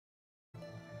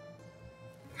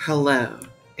Hello,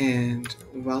 and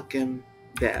welcome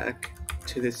back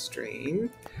to the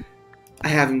stream. I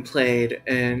haven't played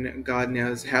in God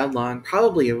knows how long,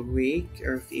 probably a week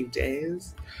or a few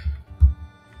days.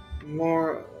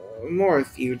 More a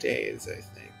few days, I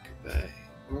think, but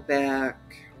we're back.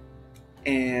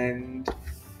 And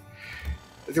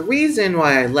the reason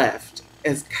why I left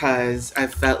is because I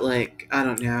felt like, I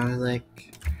don't know,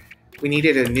 like we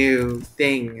needed a new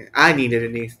thing. I needed a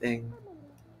new thing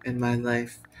in my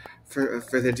life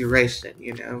for the duration,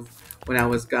 you know, when I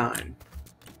was gone.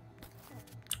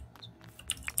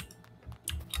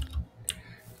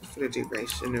 For the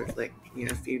duration of, like, you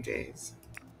know, a few days.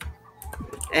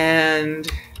 And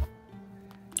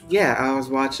yeah, I was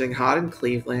watching Hot in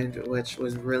Cleveland, which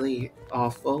was really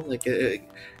awful. Like, it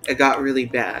got really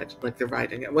bad. Like, the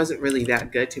writing, it wasn't really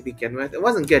that good to begin with. It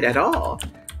wasn't good at all.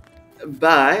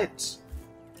 But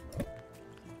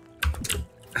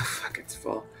oh fuck, it's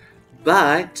full.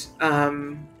 But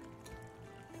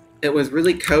it was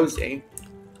really cozy.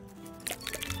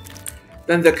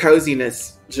 Then the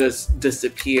coziness just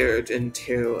disappeared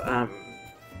into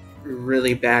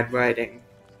really bad writing.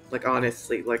 Like,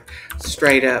 honestly, like,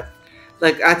 straight up.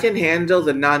 Like, I can handle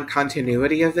the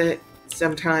non-continuity of it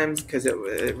sometimes, because it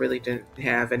really didn't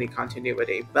have any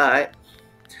continuity. But,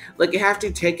 like, you have to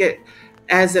take it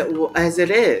as it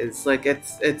is. Like,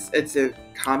 it's a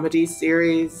comedy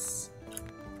series.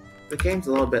 The game's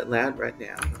a little bit loud right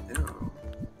now. I don't know.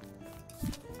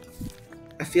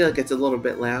 I feel like it's a little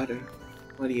bit louder.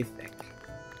 What do you think?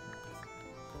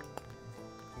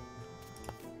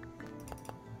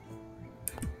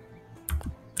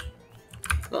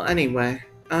 Well, anyway,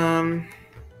 I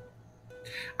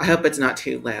hope it's not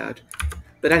too loud.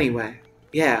 But anyway,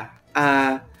 yeah,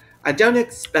 I don't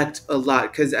expect a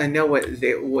lot because I know what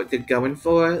they're going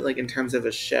for, like, in terms of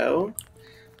a show.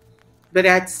 But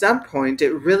at some point,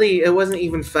 it wasn't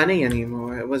even funny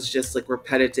anymore. It was just, like,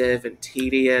 repetitive and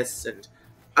tedious and...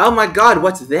 Oh my god,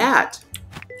 what's that?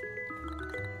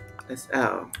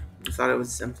 Oh, I thought it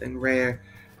was something rare.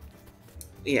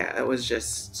 Yeah, it was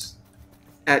just...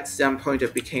 At some point,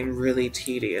 it became really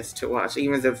tedious to watch.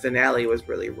 Even the finale was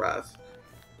really rough.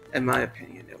 In my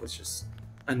opinion, it was just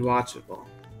unwatchable,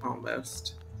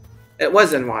 almost. It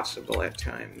was unwatchable at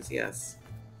times, yes.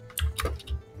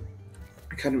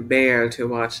 I couldn't bear to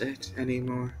watch it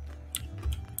anymore.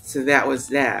 So that was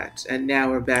that. And now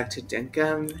we're back to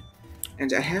Dinkum.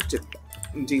 And I have to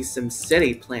do some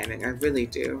city planning, I really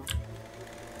do.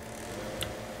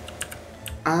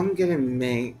 I'm gonna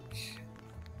make...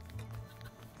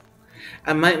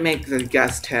 I might make the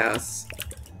guest house,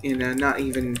 you know, not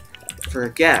even for a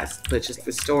guest, but just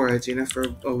for storage, you know,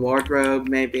 for a wardrobe,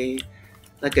 maybe.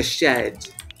 Like a shed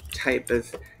type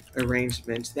of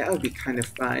arrangement. That would be kind of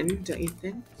fun, don't you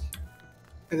think?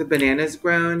 Are the bananas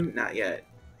grown? Not yet.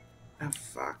 Oh,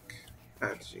 fuck.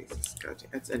 Oh, Jesus. God,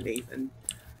 that's uneven.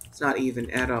 It's not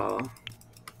even at all.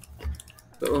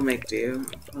 But we'll make do,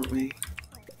 won't we?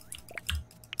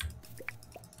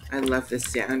 I love the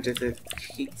sound of the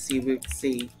cutesy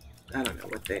wootsy. I don't know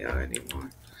what they are anymore.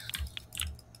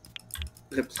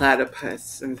 The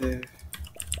platypus and the...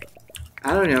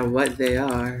 I don't know what they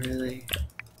are, really.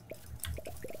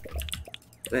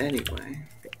 But anyway.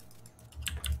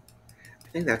 I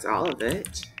think that's all of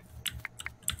it.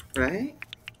 Right?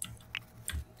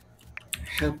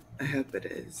 I hope it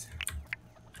is.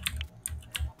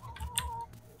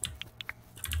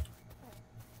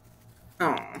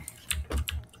 Oh.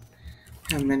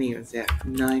 How many was that?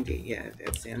 90. Yeah,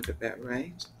 that sounds about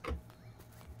right.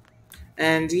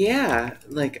 And yeah,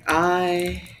 like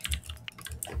I'm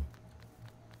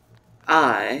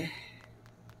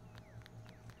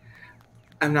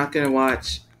not gonna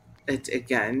watch it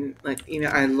again. Like, you know,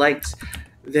 I liked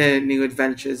the New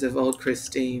Adventures of Old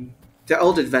Christine. The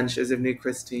Old Adventures of New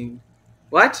Christine.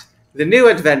 What? The New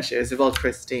Adventures of Old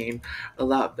Christine. A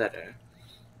lot better.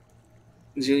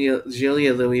 Julia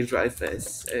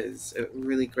Louis-Dreyfus is a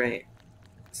really great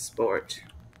sport.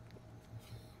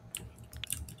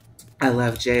 I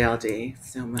love JLD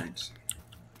so much.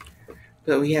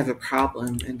 But we have a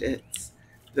problem, and it's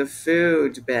the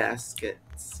food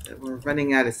baskets. We're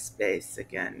running out of space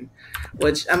again,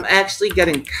 which I'm actually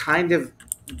getting kind of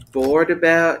bored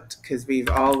about, because we've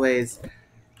always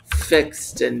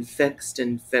fixed and fixed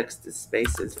and fixed the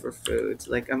spaces for food.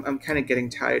 Like, I'm kind of getting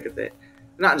tired of it.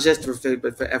 Not just for food,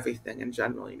 but for everything in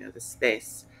general, you know, the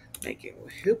space making.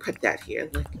 Who put that here?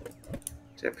 Like,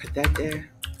 did I put that there?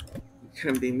 It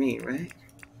couldn't be me, right?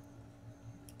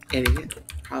 Idiot.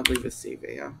 Probably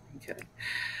Vesuvio. Okay.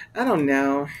 I don't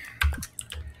know.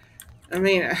 I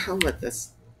mean, I'll let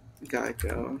this guy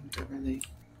go. Don't really...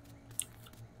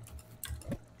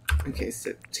 Okay,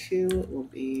 so 2 will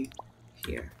be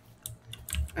here.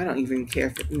 I don't even care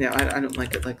if it, no, I don't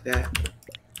like it like that.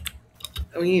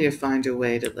 We need to find a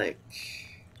way to, like,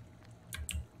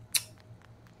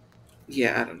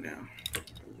 yeah, I don't know. I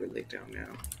really don't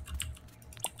know.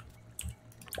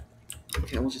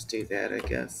 Okay, we'll just do that, I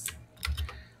guess.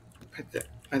 Put the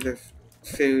other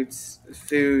food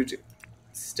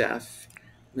stuff,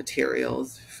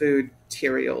 materials, the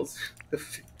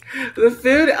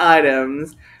food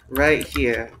items right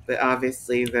here. But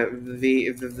obviously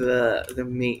the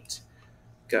meat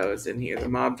goes in here. The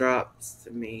mob drops,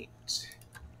 the meat,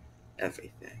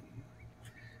 everything.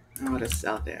 I want to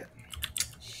sell that.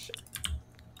 Shit.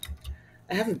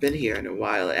 I haven't been here in a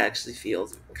while. It actually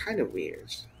feels kind of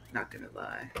weird. Not gonna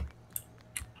lie.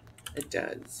 It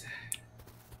does.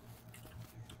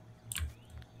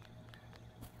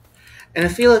 And I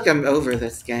feel like I'm over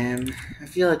this game. I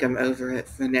feel like I'm over it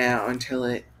for now until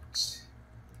it's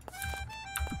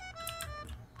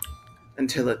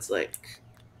like,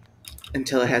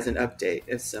 until it has an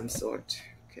update of some sort.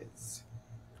 Because,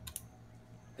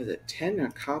 is it tin or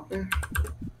copper?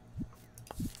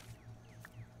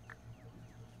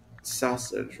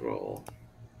 Sausage roll.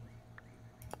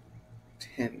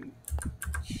 Tin.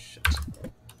 Shit.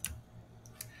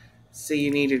 So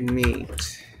you needed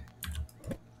meat.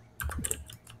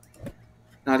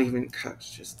 Not even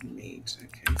cooked, just meat.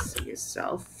 Okay, so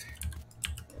yourself.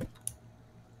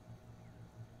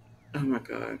 Oh my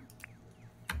god.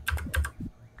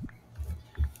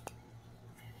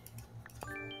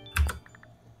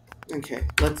 Okay,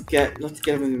 let's get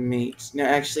him the meat. No,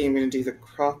 actually, I'm gonna do the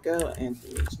croco and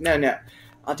the meat. No,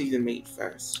 I'll do the meat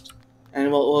first,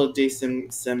 and we'll do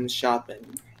some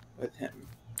shopping with him.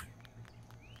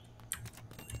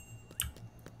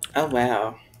 Oh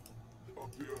wow.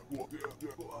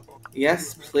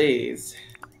 Yes, please.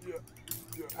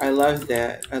 I love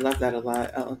that. I love that a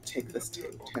lot. I'll take this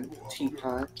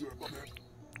teapot.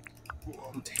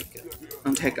 I'll take it.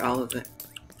 I'll take all of it.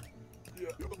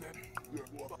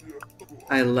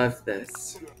 I love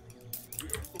this.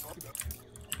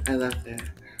 I love that.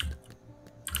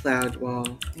 Cloud wall.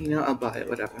 You know, I'll buy it,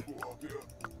 whatever.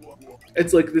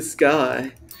 It's like the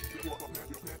sky.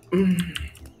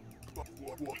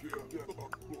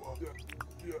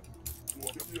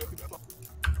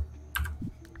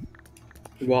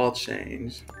 Wall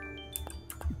change.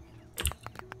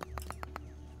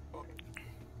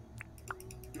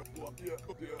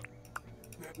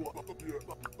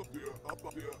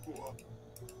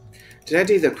 Did I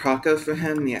do the croco for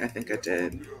him? Yeah, I think I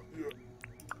did.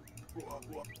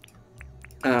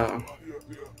 Oh.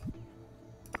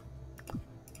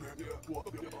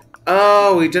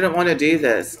 Oh, we didn't want to do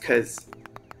this, because...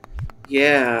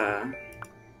 Yeah.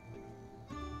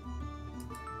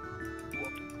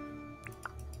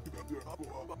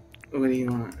 What do you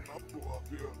want?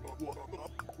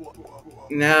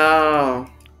 No.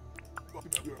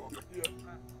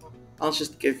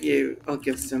 I'll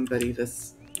give somebody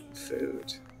this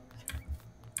food.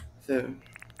 That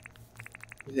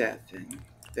thing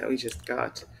that we just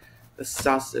got. The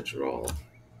sausage roll.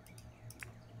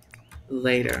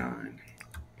 Later on.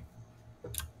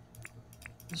 I'll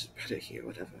just put it here,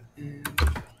 whatever. And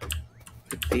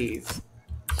put these.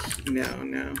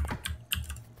 No.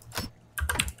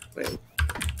 Wait.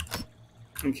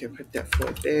 Okay, put that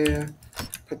floor there.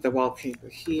 Put the wallpaper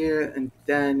here, and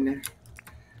then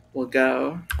we'll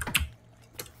go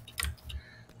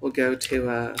to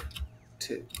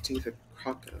do the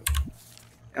croco.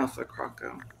 Alpha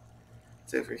croco.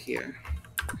 It's over here.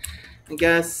 I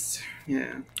guess,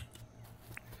 yeah.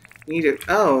 Need it.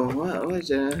 Oh, what was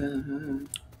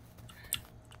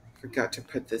forgot to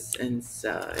put this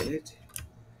inside.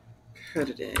 Put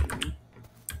it in.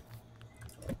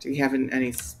 Do we have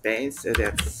any space? Oh,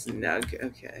 that's snug.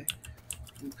 Okay.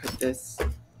 Put this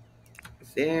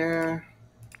there.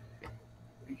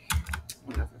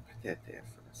 Whatever. Put that there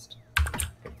first.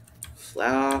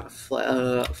 Flour.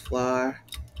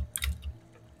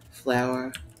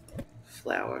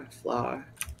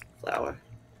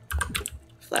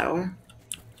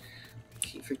 I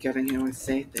keep forgetting how I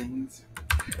say things.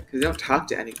 Because I don't talk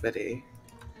to anybody.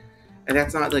 And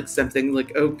that's not like something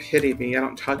like, oh, pity me, I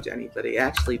don't talk to anybody. I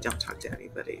actually don't talk to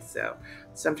anybody. So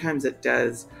sometimes it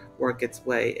does work its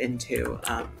way into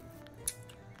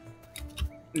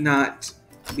not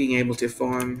being able to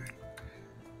form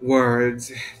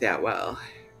words that well.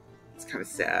 It's kind of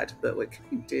sad, but what can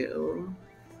you do?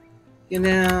 You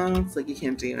know, it's like you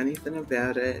can't do anything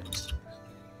about it.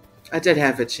 I did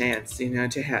have a chance, you know,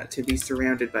 to be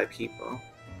surrounded by people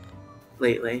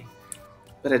lately,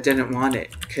 but I didn't want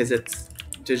it because it's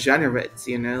degenerates,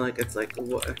 you know, like it's like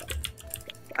what?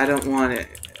 I don't want it.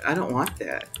 I don't want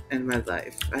that in my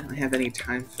life. I don't have any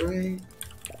time for it.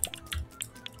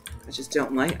 I just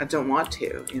don't like, I don't want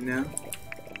to, you know?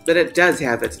 But it does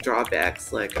have its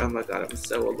drawbacks, like, oh my god, I'm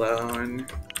so alone.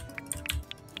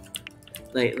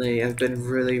 Lately, I've been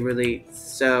really, really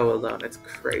so alone. It's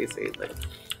crazy, like...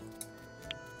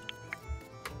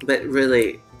 But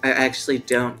really, I actually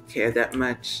don't care that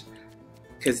much,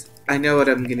 because I know what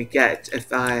I'm gonna get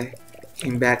if I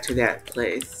came back to that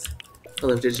place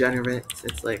full of degenerates.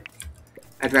 It's like,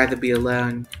 I'd rather be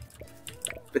alone.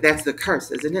 But that's the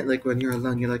curse, isn't it? Like, when you're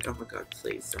alone, you're like, oh my god,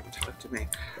 please don't talk to me.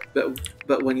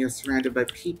 But when you're surrounded by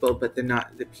people, but they're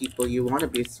not the people you want to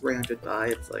be surrounded by,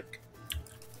 it's like,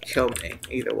 kill me,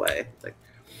 either way. Like,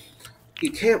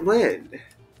 you can't win.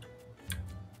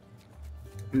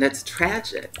 And that's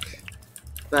tragic.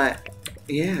 But,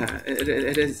 yeah,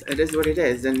 it is what it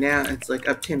is. And now it's, like,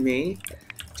 up to me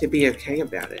to be okay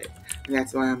about it. And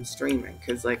that's why I'm streaming.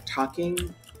 Because, like,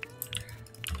 talking...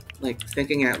 like,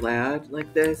 thinking out loud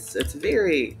like this, it's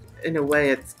very, in a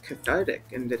way, it's cathartic,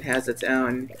 and it has its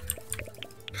own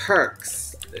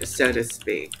perks, so to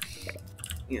speak,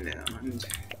 you know, and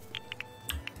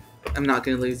I'm not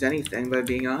going to lose anything by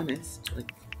being honest,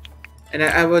 like, and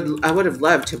I would have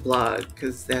loved to blog,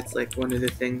 because that's, like, one of the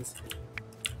things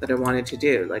that I wanted to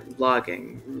do, like,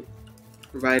 blogging,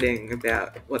 writing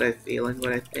about what I feel and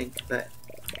what I think, but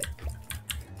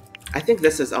I think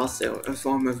this is also a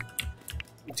form of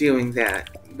doing that,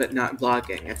 but not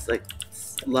blogging. It's like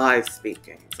live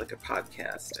speaking. It's like a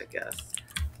podcast, I guess.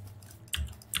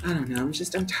 I don't know.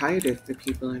 I'm tired of the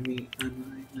people I meet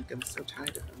online. Like, I'm so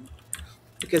tired of them.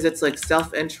 Because it's like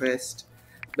self-interest,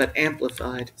 but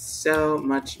amplified so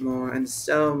much more and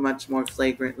so much more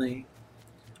flagrantly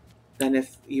than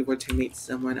if you were to meet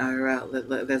someone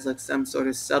IRL. There's like some sort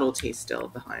of subtlety still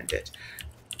behind it.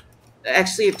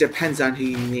 Actually, it depends on who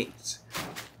you meet.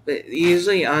 But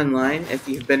usually online, if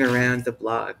you've been around the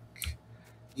block,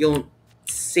 you'll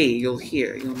see, you'll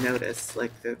hear, you'll notice,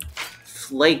 like, the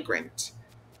flagrant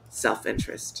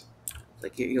self-interest.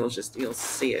 Like, you'll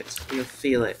see it, you'll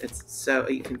feel it. It's so,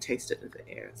 you can taste it in the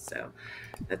air. So,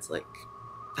 that's like,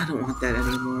 I don't want that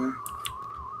anymore.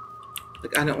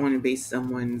 Like, I don't want to be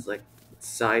someone's, like,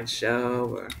 sideshow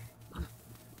or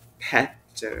pet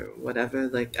or whatever,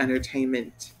 like,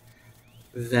 entertainment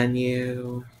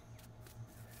venue.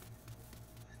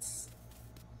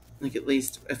 Like, at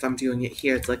least if I'm doing it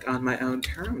here, it's like on my own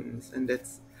terms, and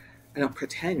I don't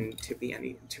pretend to be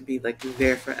like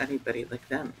there for anybody like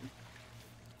them.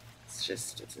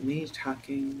 It's me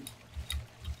talking.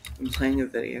 I'm playing a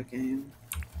video game.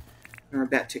 We're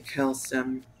about to kill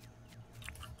some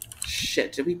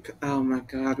shit. Oh my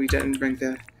god, we didn't bring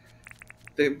the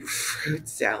fruit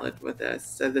salad with us,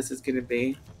 so this is gonna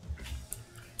be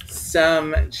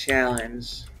some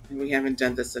challenge. And we haven't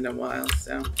done this in a while,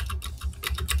 so.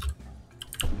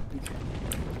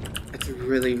 It's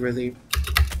really, really...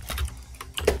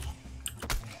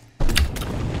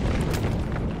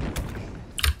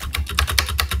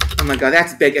 Oh my god,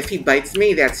 that's big. If he bites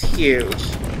me, that's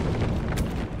huge.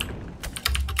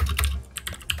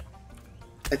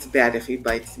 That's bad if he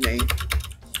bites me.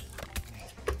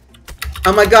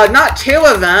 Oh my god, not two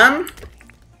of them!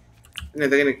 No,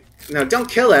 they're gonna... No, don't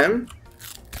kill him.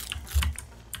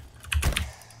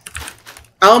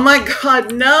 Oh my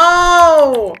god,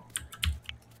 no!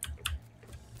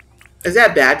 Is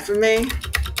that bad for me?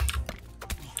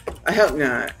 I hope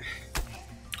not.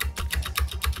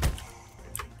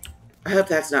 I hope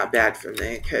that's not bad for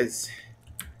me, because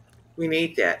we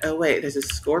need that. Oh wait, there's a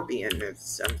scorpion or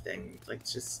something, like,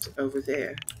 just over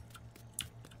there.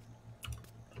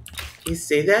 You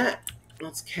see that?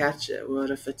 Let's catch it. What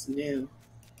if it's new?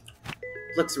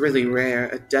 Looks really rare.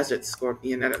 A desert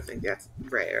scorpion. I don't think that's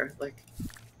rare. Like,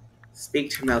 speak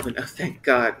to Melvin. Oh, thank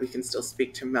God we can still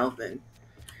speak to Melvin.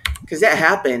 Because that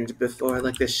happened before.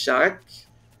 Like, the shark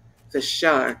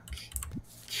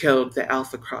killed the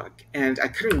alpha croc, and I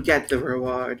couldn't get the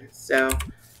reward. So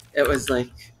it was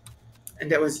like,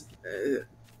 and it was,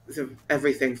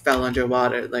 everything fell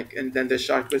underwater. Like, and then the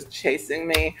shark was chasing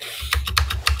me.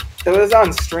 It was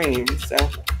on stream,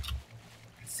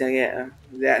 so yeah,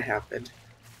 that happened.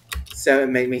 So it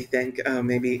made me think, oh,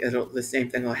 maybe the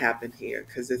same thing will happen here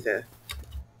because of the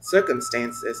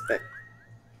circumstances. But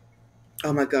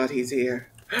oh my god, he's here.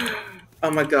 Oh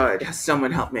my god,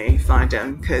 someone help me find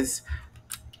him, because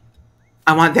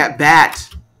I want that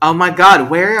bat. Oh my god,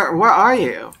 where are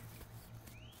you?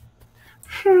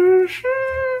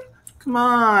 Come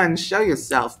on, show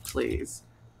yourself, please.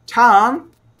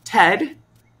 Tom? Ted?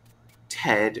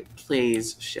 Ted,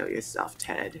 please show yourself,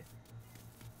 Ted.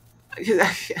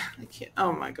 I can't.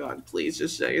 Oh my God! Please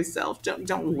just show yourself.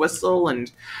 Don't whistle.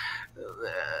 And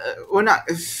we're not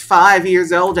 5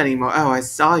 years old anymore. Oh, I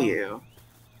saw you.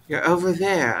 You're over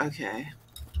there. Okay.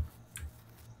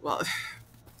 Well.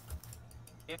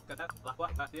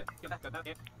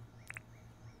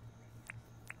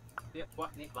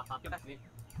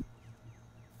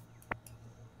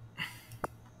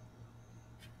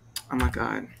 Oh my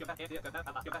God.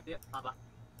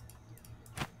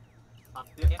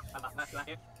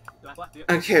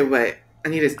 Okay, wait. I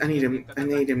need him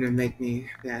to make me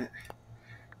that.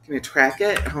 Can I track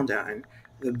it? Hold on.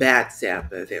 The bat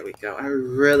zapper. There we go.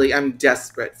 I'm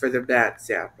desperate for the bat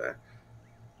zapper.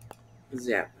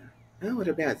 Zapper. Oh, what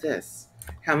about this?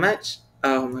 How much?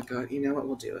 Oh my God. You know what?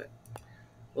 We'll do it.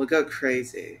 We'll go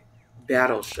crazy.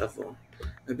 Battle shovel.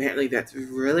 Apparently that's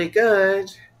really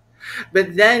good.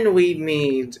 But then we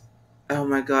need. Oh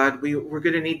my God. We're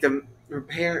going to need the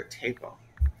repair table.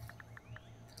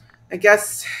 I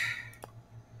guess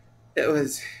it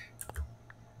was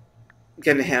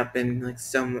gonna happen like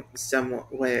some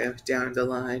way down the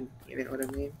line. You know what I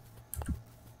mean?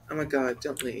 Oh my God!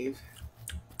 Don't leave.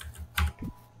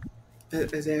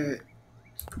 Is there?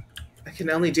 I can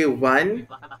only do one.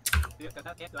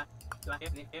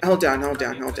 Hold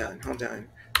on.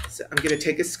 So I'm gonna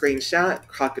take a screenshot.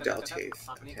 Crocodile teeth.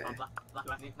 Okay.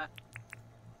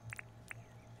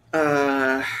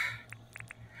 Uh.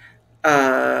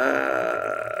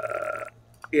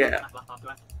 Yeah.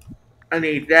 I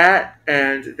need that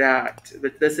and that,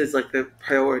 but this is like the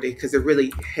priority because I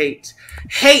really hate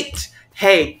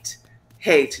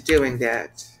doing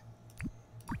that.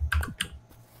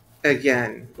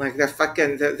 Again, like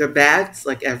the bats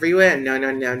like everywhere. No,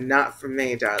 not for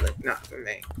me, darling, not for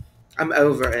me. I'm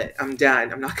over it. I'm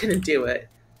done. I'm not gonna do it.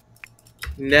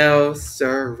 No,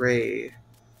 sirree.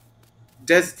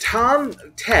 Does Ted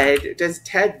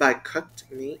buy cooked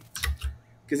meat?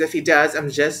 Because if he does, I'm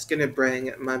just gonna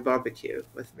bring my barbecue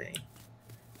with me.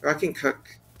 Or I can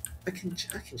cook. I can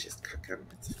just cook them.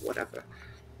 It's whatever.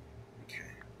 Okay.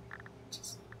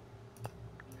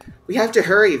 We have to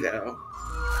hurry though.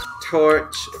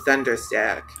 Torch,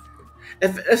 thunderstack.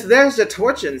 If there's a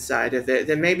torch inside of it,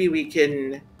 then maybe we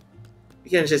can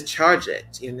just charge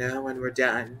it. You know, when we're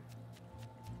done.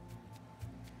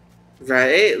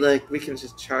 Right? Like we can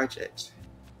just charge it.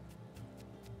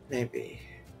 Maybe.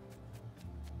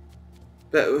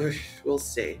 But we'll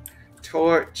see.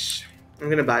 Torch. I'm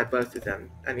gonna buy both of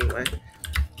them anyway.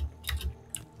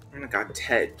 Oh my God,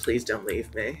 Ted, please don't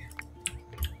leave me.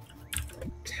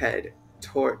 Ted,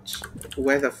 torch.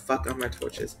 Where the fuck are my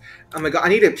torches? Oh my God, I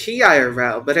need a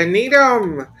PIRL, but I need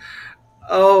them.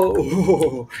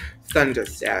 Oh,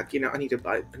 thunderstack. You know, I need to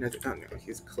buy another. Oh no,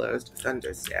 he's closed.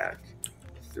 Thunderstack.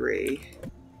 3.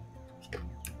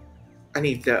 I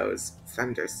need those.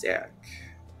 Thunderstack.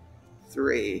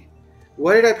 3.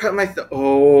 What did I put my?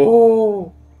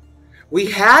 Oh, we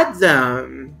had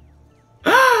them.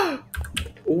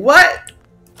 What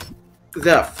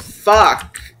the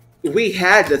fuck? We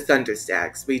had the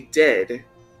thunderstacks. We did.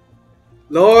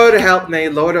 Lord help me,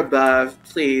 Lord above.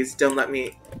 Please don't let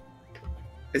me.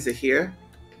 Is it here?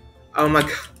 Oh my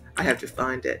God. I have to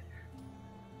find it.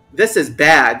 This is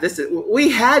bad.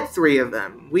 We had 3 of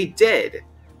them. We did.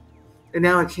 And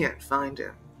now I can't find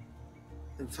him.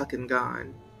 I'm fucking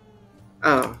gone.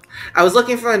 Oh. I was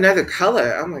looking for another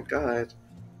color. Oh my God.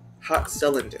 Hot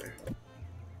cylinder.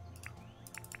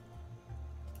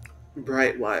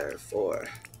 Bright wire 4.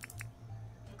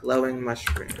 Glowing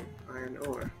mushroom. Iron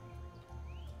ore.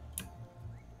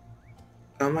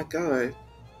 Oh my God.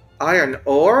 Iron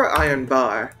ore? Iron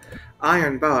bar.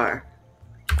 Iron bar.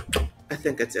 I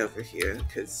think it's over here,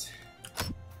 because...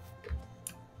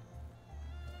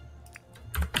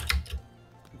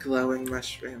 Glowing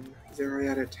mushroom. 0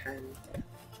 out of 10.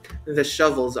 The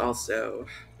shovel's also...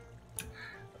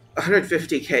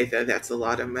 150k though, that's a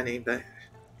lot of money, but...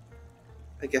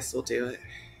 I guess we'll do it.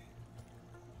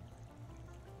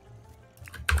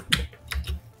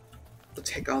 We'll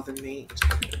take all the meat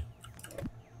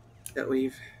that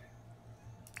we've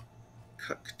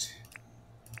cooked.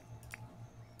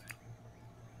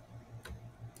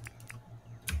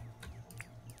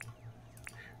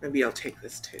 Maybe I'll take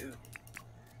this too.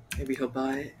 Maybe he'll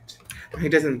buy it. He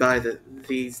doesn't buy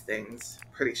these things.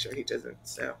 Pretty sure he doesn't,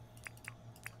 so.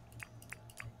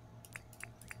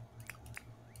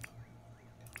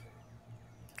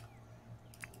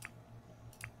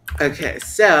 Okay,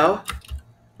 so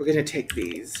we're gonna take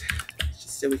these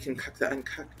just so we can cook the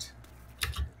uncooked.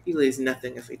 We lose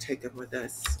nothing if we take them with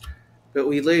us, but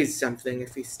we lose something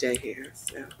if we stay here.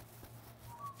 So,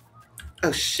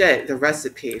 oh shit, the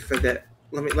recipe for the.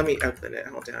 Let me open it.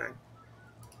 Hold on.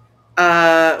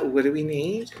 What do we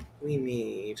need? We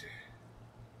need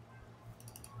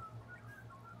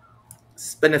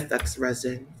Spinifex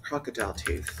resin, crocodile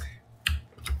tooth.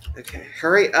 Okay,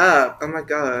 hurry up. Oh my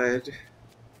god.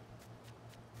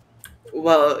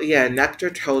 Well, yeah, Nectar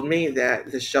told me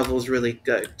that the shovel's really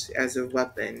good as a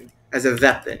weapon. As a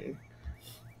weapon.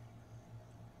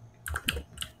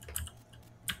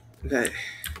 But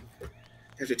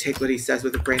I have to take what he says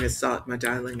with a grain of salt, my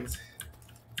darlings.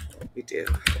 We do.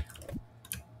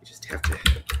 You just have to.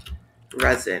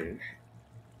 Resin.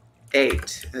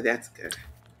 8. Oh, that's good.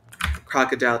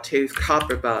 Crocodile tooth.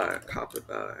 Copper bar. Copper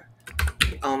bar.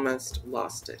 We almost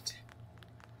lost it.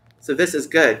 So this is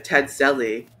good. Ted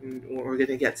Selly. We're going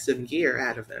to get some gear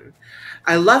out of him.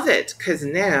 I love it, because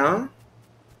now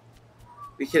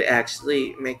we could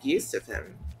actually make use of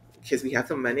him. Because we have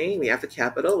the money, we have the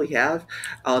capital, we have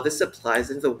all the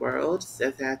supplies in the world. So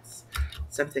that's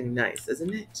something nice,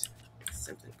 isn't it?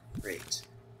 Something great.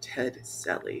 Ted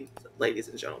Selly, ladies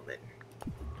and gentlemen.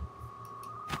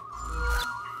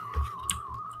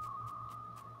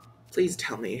 Please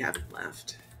tell me you haven't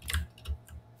left.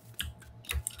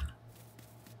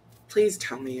 Please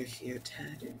tell me you're here,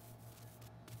 Ted. I'm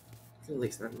gonna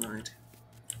lose my mind.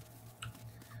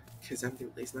 Because I'm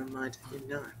gonna lose my mind if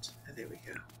you're not. Oh, there we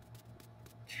go.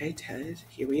 Okay, Ted,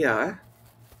 here we are.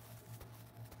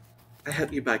 I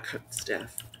hope you buy cooked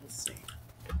stuff. We'll see.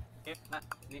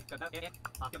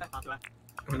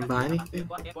 Wanna buy anything?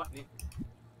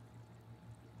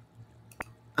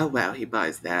 Oh wow, he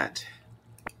buys that.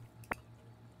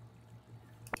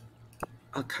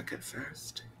 I'll cook it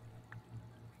first.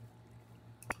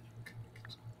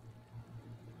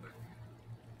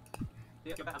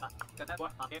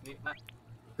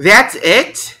 That's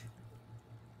it?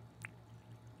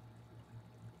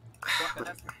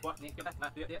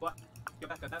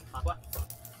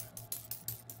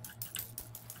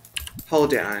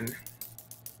 Hold on.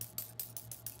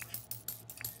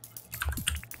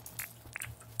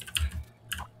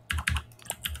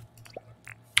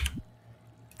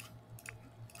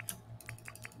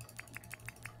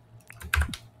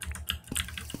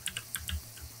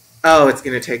 Oh, it's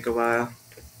gonna take a while.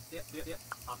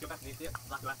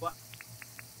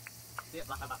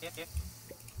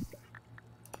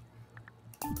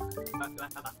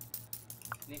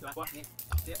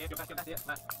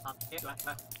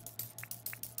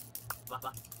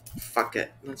 Fuck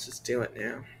it. Let's just do it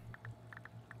now.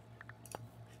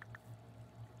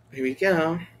 Here we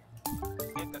go.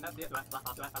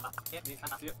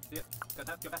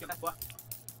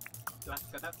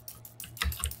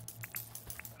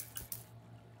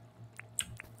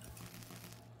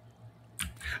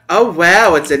 Oh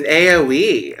wow, it's an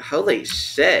AoE. Holy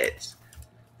shit.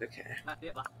 Okay.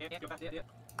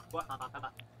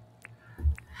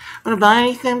 Wanna buy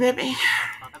anything, baby?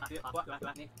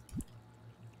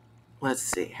 Let's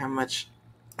see, how much?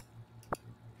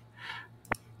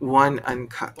 1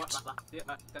 uncut.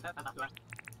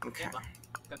 Okay.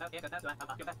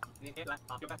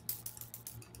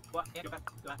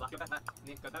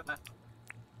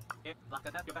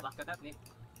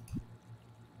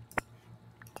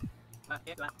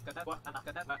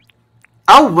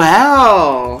 Oh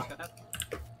wow!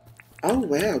 Oh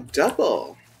wow,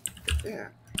 double. Yeah.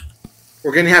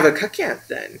 We're gonna have a cookout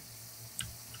then.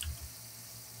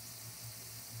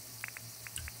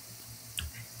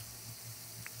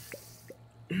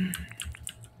 Let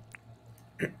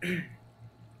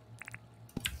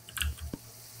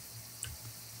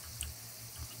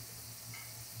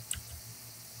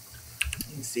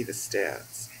me see the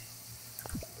stats.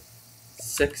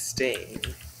 16.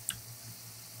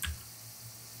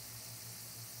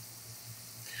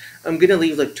 I'm gonna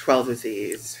leave like 12 of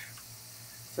these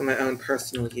for my own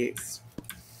personal use.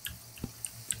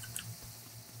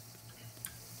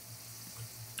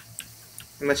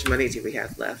 How much money do we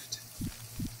have left?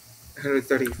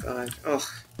 135. Ugh.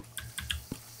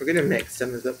 We're gonna make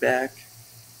some of it back.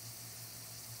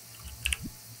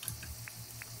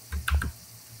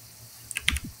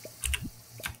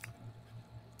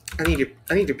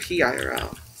 I need to pee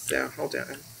IRL, so hold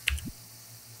on.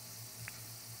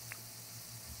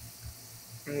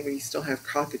 And we still have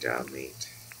crocodile meat.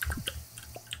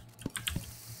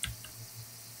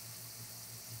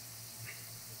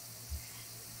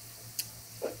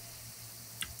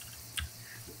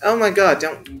 Oh my god,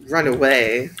 don't run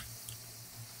away.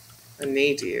 I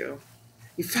need you.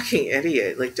 You fucking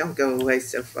idiot. Like, don't go away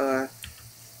so far.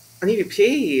 I need to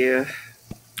pee.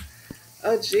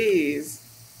 Oh jeez.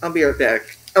 I'll be right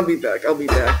back. I'll be back.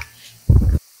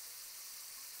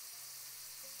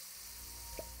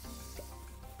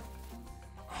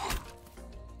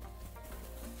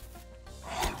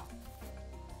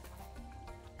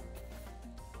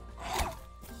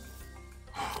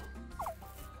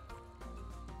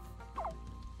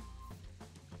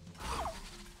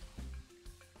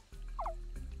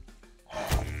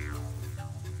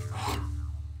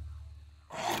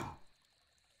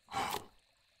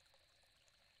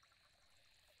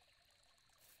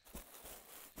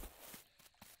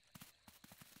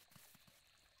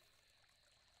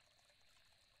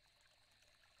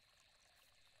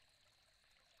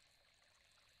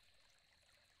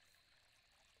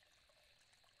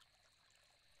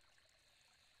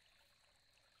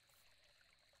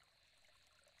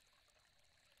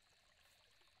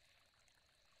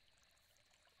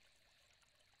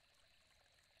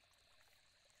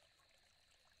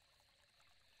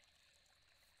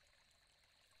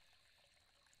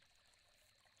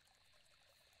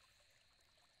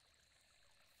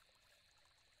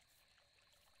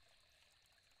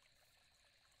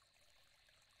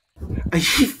 Are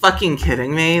you fucking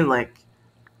kidding me? Like,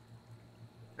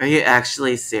 are you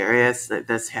actually serious that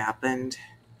this happened?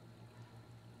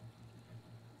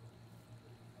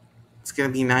 It's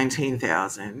gonna be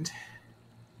 19,000.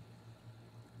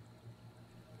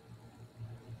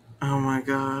 Oh my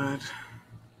god.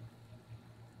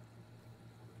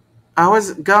 I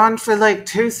was gone for like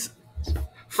 2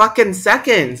 fucking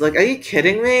seconds. Like, are you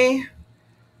kidding me?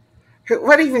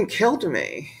 What even killed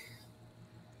me?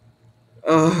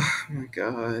 Oh my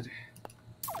god.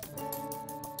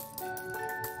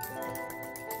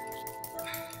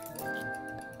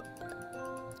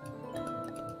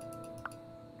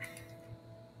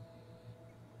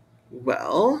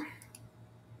 Well,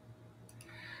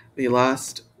 we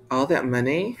lost all that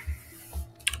money.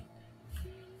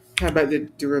 How about the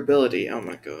durability? Oh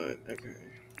my god. Okay.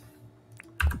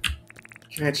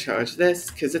 Can I charge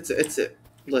this? Because it's a...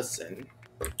 Listen.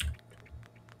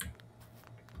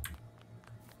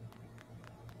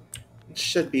 It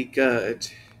should be good.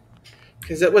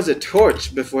 Because it was a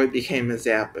torch before it became a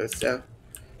zapper, so...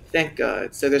 Thank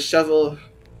God. So the shovel...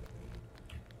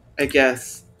 I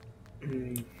guess...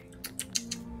 God.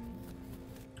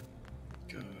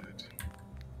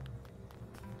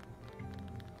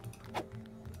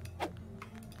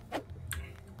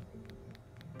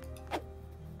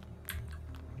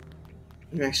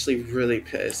 I'm actually really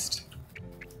pissed.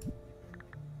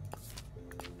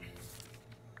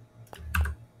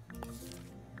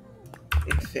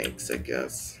 Thanks, I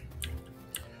guess.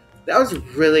 That was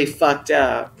really fucked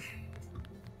up.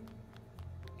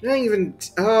 Not even...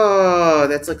 Oh,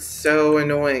 that's like so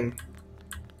annoying.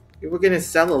 We were gonna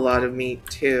sell a lot of meat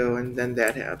too, and then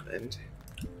that happened.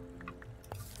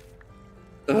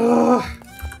 Ugh.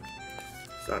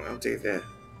 Fine, I'll do that.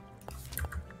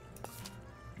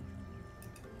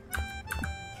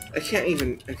 I can't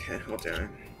even... Okay, hold on.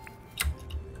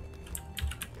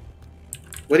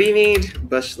 What do you need?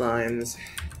 Bush limes.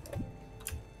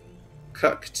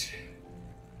 Cooked.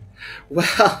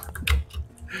 Well...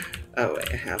 Oh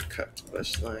wait, I have cooked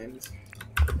bush limes.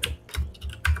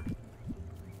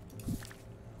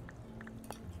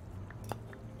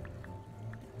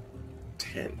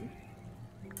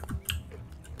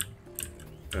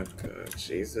 Oh god,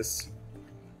 Jesus.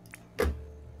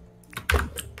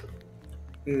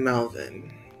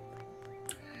 Melvin.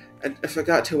 I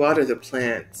forgot to water the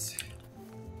plants.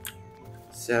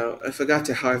 So, I forgot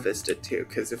to harvest it too,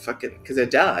 because I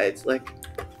died,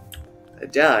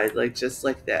 just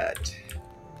like that.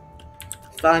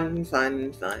 Fun,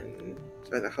 fun, fun.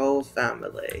 For the whole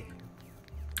family.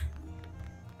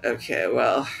 Okay,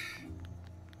 well...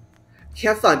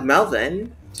 Can't find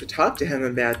Melvin to talk to him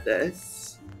about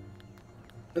this.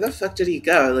 Where the fuck did he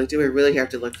go? Like, do we really have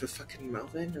to look for fucking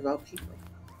Melvin, of all people?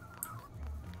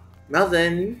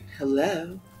 Melvin!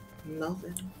 Hello?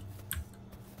 Melvin?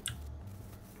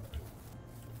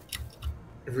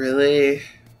 Really?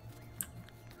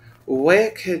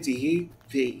 Where could you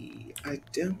be? I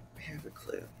don't have a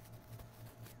clue.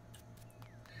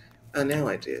 Oh, now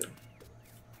I do.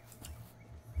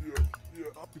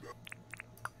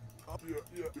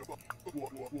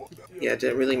 Yeah,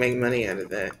 didn't really make money out of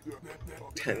that.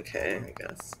 10k, I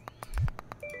guess.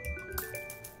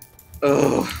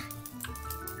 Oh.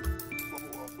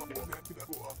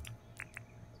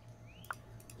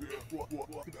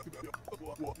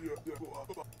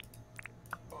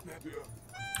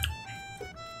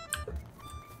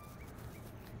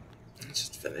 Let's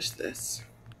just finish this.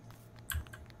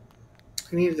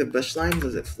 Who needed the bush limes?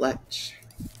 Was it Fletch?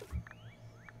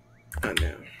 Oh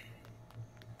no.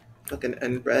 Fucking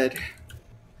unbred.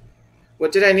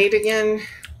 What did I need again?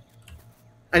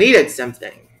 I needed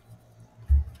something.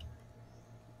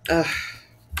 Ugh.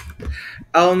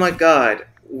 Oh my god.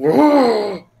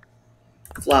 Whoa!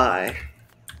 Fly.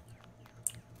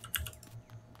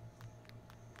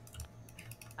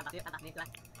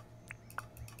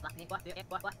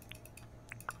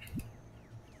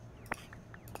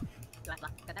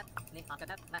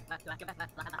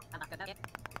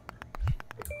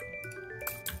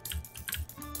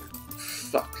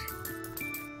 Fuck.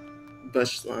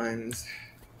 Bush lines.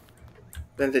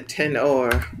 Then the tin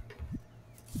ore.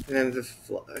 And then the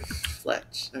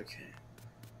Fletch. Okay.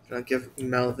 I'll give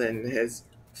Melvin his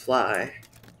fly.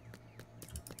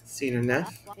 Seen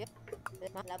enough?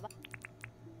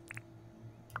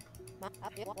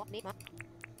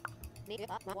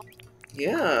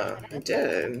 Yeah, I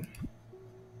did.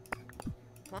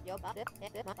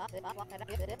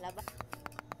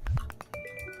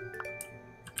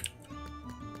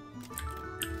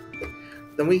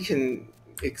 Then we can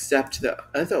accept the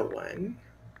other one.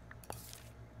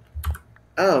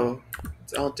 Oh,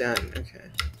 it's all done. Okay.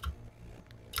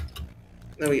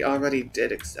 No, we already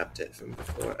did accept it from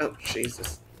before. Oh,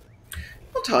 Jesus.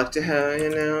 I'll talk to her, you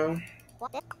know.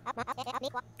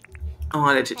 I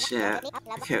wanted to chat.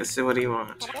 Okay, so what do you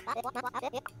want?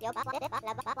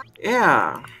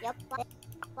 Yeah.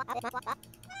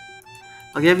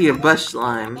 I'll give you a bush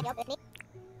line.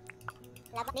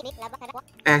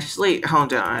 Actually,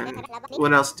 hold on.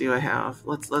 What else do I have?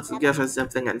 Let's give her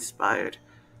something inspired.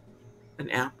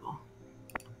 An apple.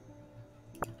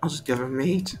 I'll just give her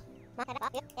meat.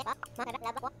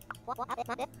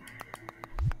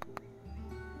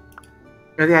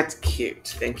 Oh, that's cute.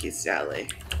 Thank you, Sally.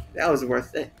 That was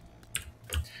worth it.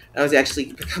 I was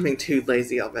actually becoming too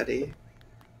lazy already.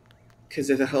 Because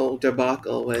of the whole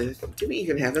debacle with... Do we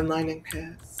even have a mining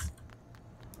pass?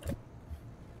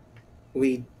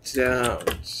 We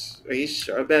don't. Are you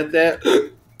sure about that?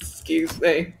 Excuse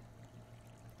me.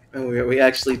 Oh, we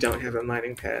actually don't have a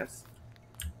mining pass.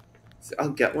 So I'll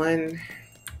get one.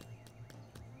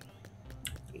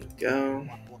 There you go.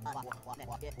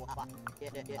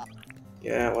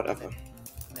 Yeah, whatever.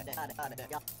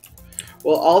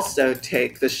 We'll also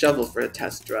take the shovel for a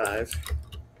test drive.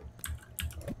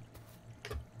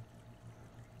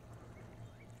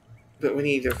 But we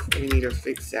need a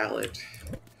fruit salad.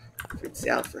 Fruit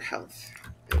salad for health.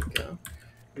 There we go.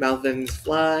 Melvin's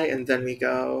fly, and then we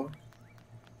go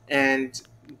and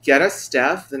get our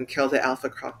stuff, then kill the alpha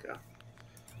croco.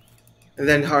 And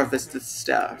then harvest the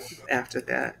stuff after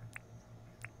that.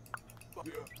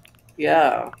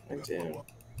 Yeah, I do.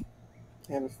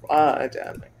 I have a fly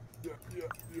down there.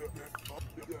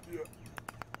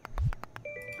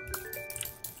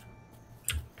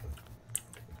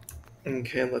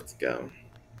 Okay, let's go.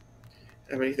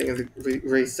 Everything in the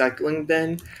recycling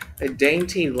bin. A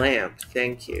dainty lamp.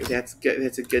 Thank you. That's good.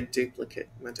 That's a good duplicate,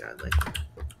 my darling.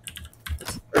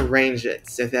 Let's arrange it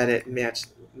so that it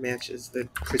matches the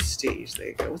prestige. There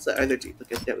you go. What's the other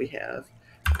duplicate that we have?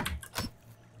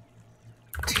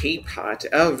 Teapot.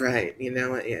 Oh, right. You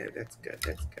know what? Yeah, that's good.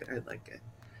 That's good. I like it.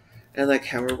 I like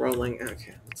how we're rolling.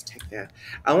 Okay, let's take that.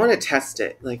 I want to test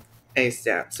it like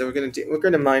ASAP. So we're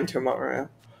gonna mine tomorrow.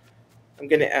 I'm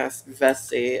gonna ask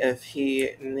Vesey if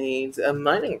he needs a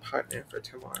mining partner for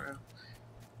tomorrow.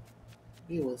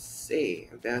 We will see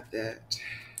about that.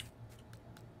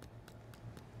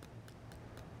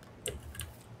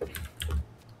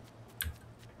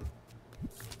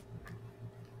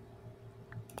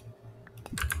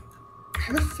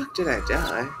 How the fuck did I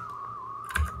die?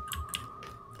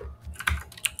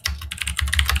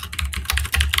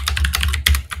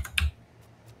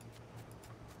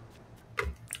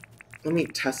 Let me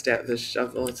test out this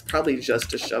shovel. It's probably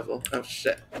just a shovel. Oh,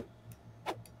 shit.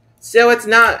 So it's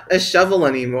not a shovel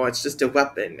anymore. It's just a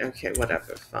weapon. Okay,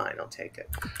 whatever. Fine, I'll take it.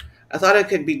 I thought it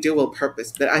could be dual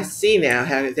purpose, but I see now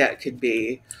how that could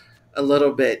be a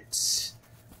little bit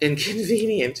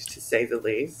inconvenient, to say the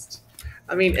least.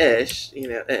 I mean, ish. You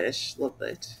know, ish. A little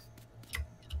bit.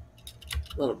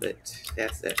 A little bit.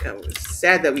 That's it. It was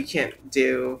sad that we can't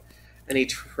do any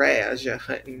treasure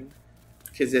hunting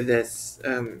because of this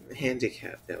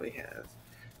handicap that we have.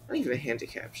 Not even a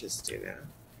handicap, just, you know,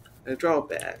 a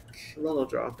drawback. A little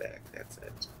drawback, that's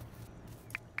it.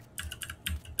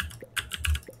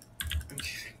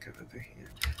 Okay, go over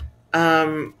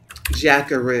here.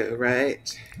 Jackaroo,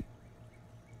 right?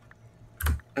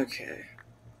 Okay.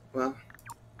 Well,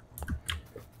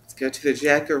 let's go to the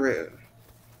Jackaroo.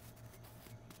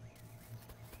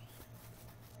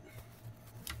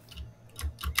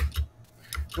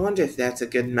 I wonder if that's a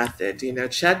good method. You know,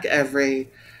 check every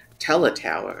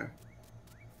teletower,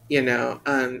 you know,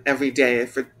 every day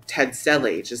for Ted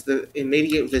Selly, just the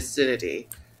immediate vicinity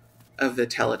of the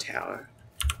teletower.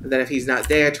 And then if he's not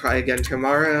there, try again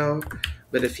tomorrow.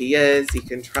 But if he is, you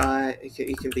can try,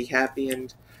 you can be happy,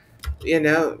 and, you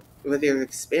know, with your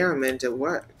experiment, it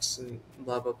works, and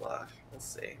blah, blah, blah. We'll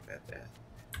see about that.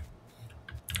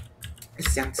 I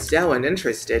sound so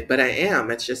uninterested, but I am.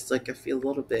 It's just like I feel a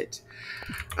little bit...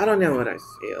 I don't know what I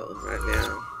feel right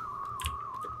now.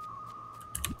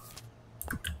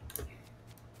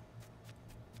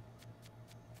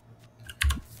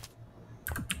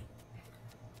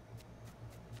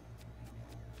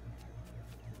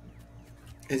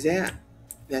 Is that...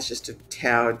 That's just a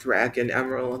Tau, Dragon,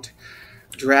 Emerald,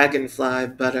 Dragonfly,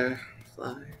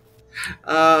 Butterfly.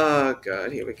 Oh,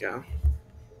 God. Here we go.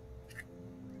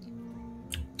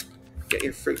 Get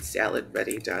your fruit salad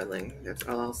ready, darling. That's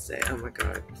all I'll say. Oh my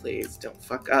god, please don't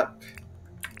fuck up.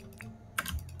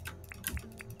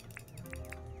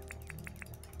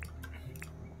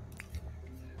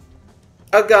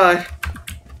 Oh god.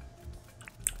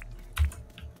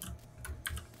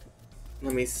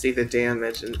 Let me see the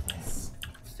damage in this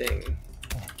thing.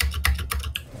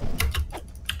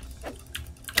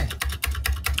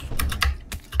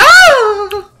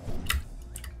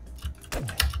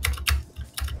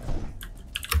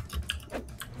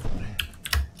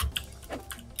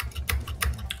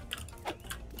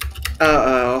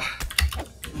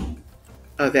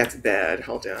 Oh, that's bad.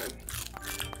 Hold on.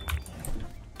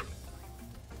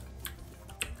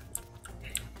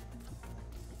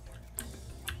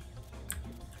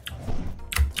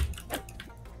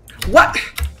 What?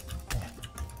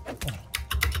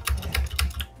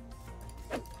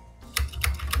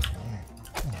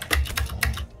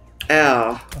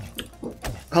 Ow.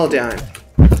 Hold on.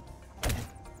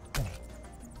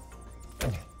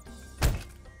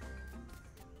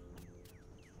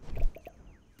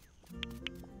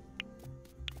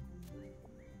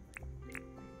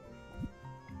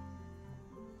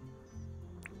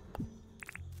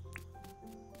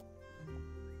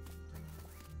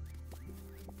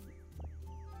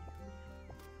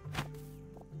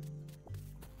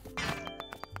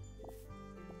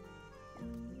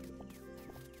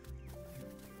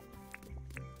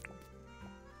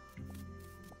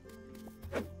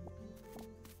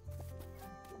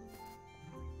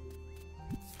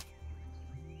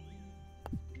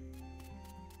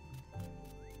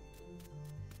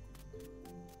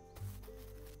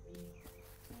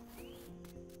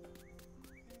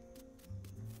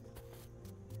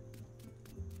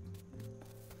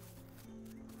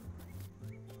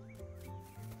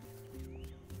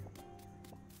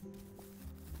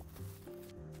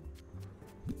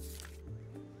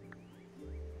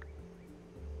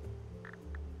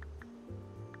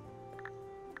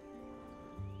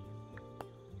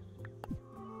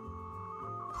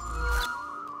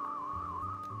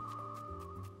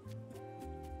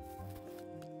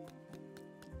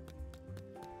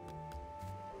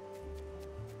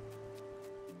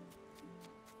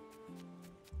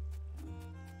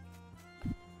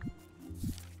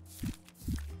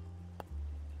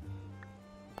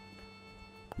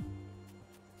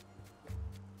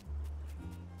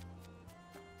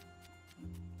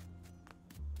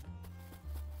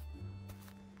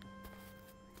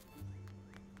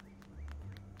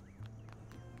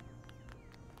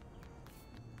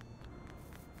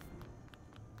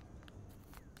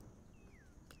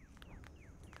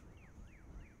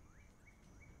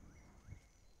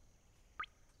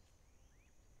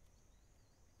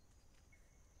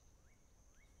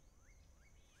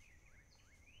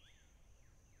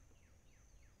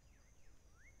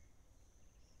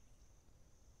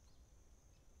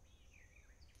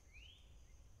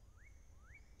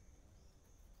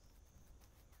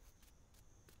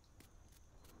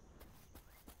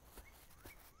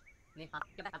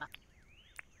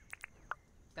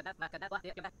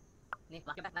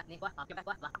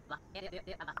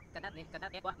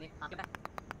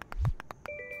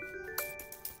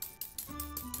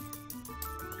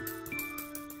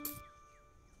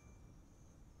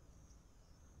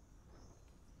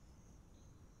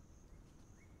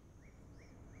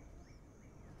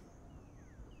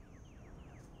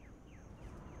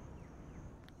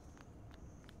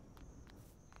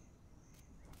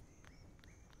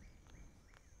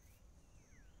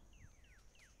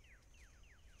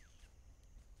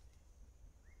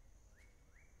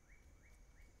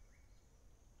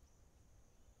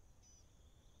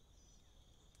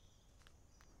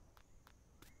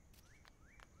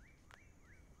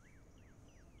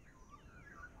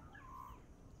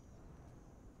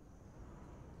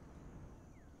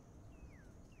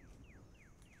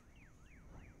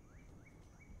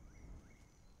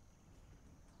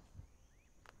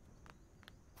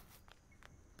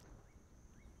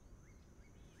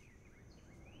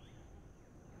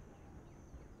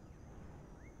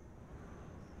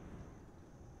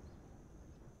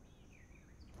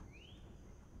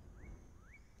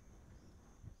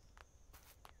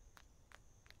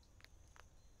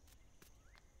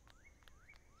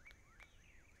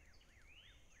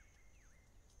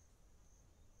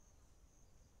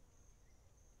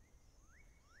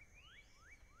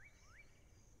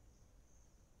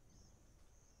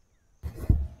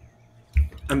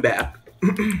 I'm back.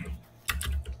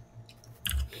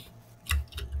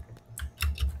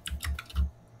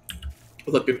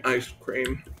 Look at ice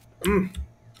cream.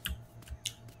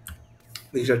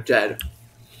 These are dead.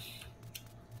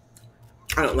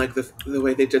 I don't like the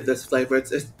way they did this flavor. I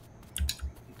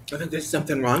think there's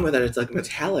something wrong with it. It's like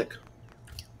metallic.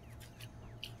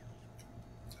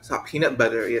 It's not peanut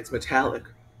buttery. It's metallic.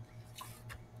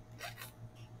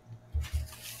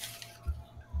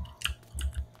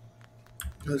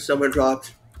 Someone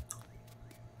dropped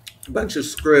a bunch of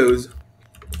screws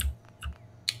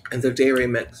in the dairy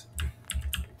mix.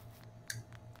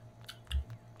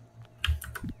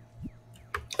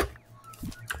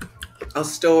 I'll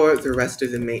store the rest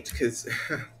of the meat because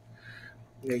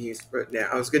no use for it now.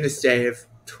 I was going to save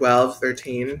 12,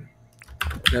 13,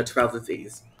 no, 12 of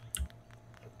these.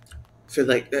 for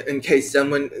like in case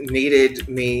someone needed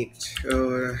meat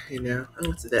or you know. Oh,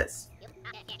 what's this?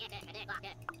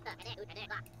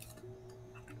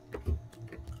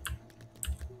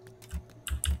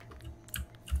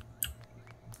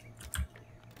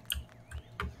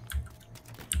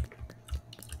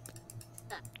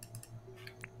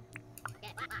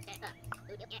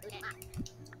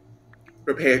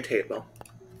 Repair table.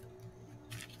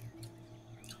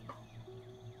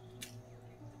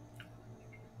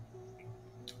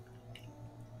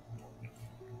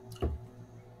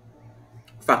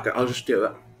 Fuck it, I'll just do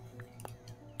it.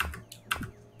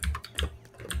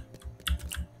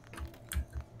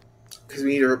 Because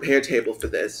we need a repair table for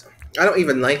this. I don't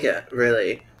even like it,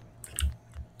 really.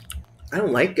 I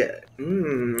don't like it. I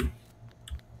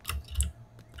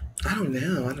don't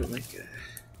know, I don't like it.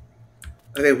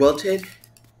 Are they wilted?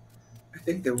 I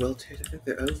think they're wilted. I think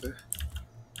they're over.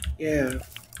 Yeah.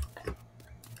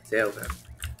 They're over.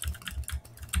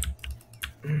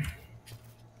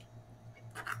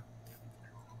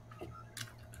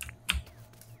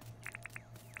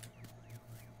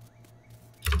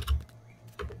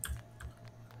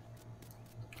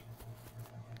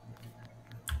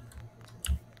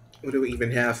 What do we even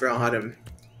have for autumn?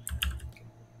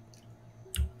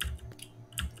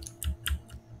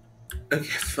 Okay,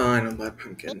 fine, I'll buy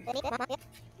pumpkin.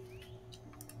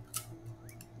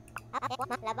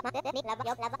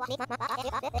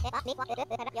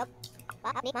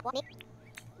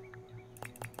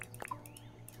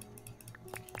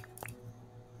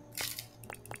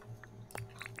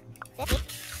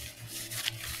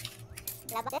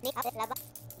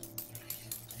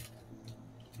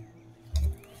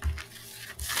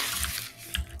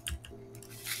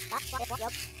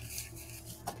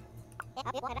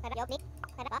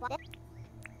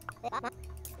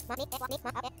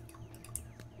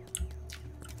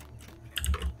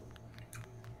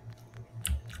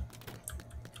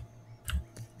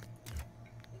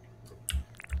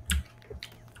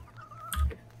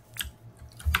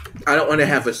 I don't want to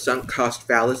have a sunk cost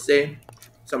fallacy,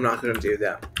 so I'm not going to do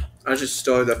that. I'll just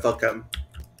store the fucking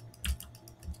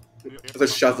the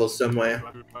shovel somewhere.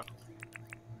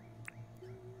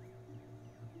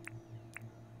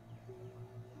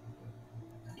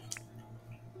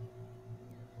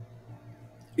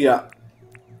 Yeah.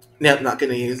 Nope, not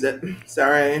going to use it.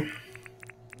 Sorry.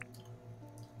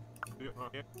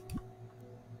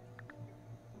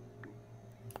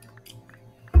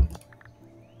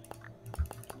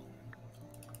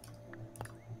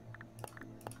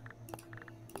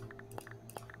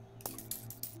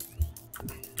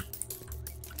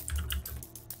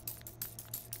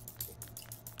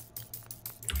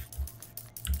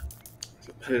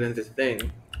 Put it in the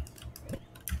thing.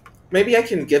 Maybe I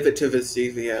can give it to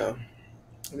Vesuvio.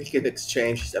 We could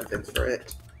exchange something for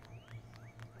it.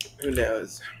 Who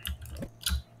knows?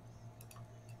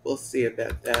 We'll see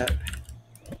about that.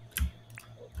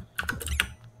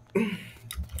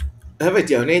 Have I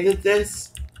donated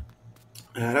this?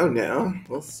 I don't know.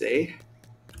 We'll see.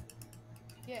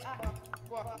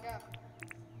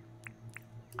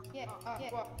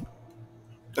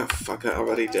 Oh, fuck, I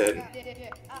already did.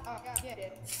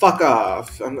 Fuck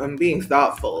off. I'm being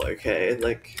thoughtful, okay?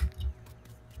 Like,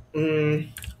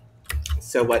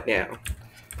 so what now?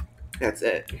 That's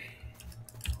it.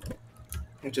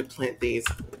 I have to plant these.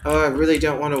 Oh, I really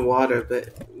don't want to water,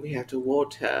 but we have to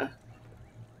water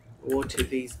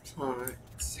these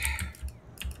plants.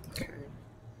 Okay.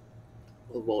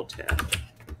 We'll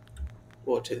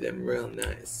water them real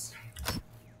nice.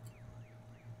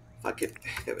 Fuck it.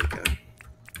 There we go.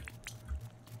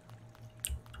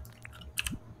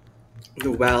 The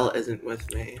well isn't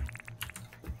with me.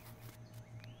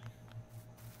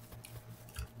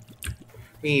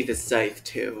 We need a scythe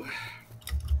too.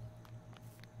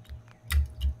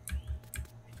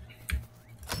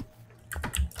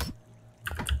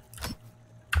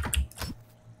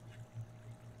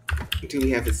 Do we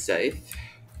have a scythe?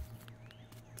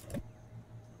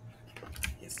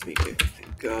 Yes, we do.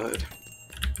 Thank God.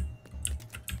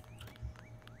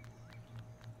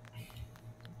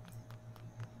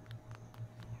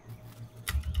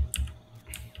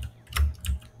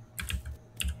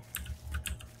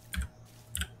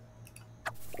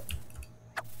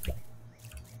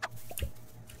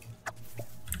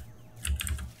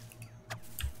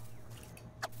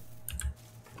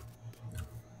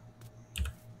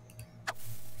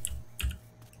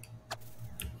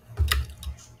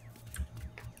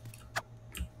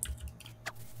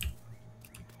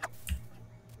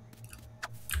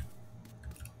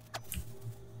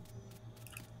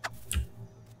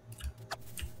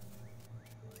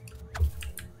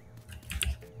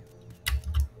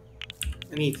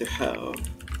 I need the hoe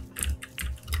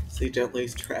so you don't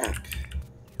lose track.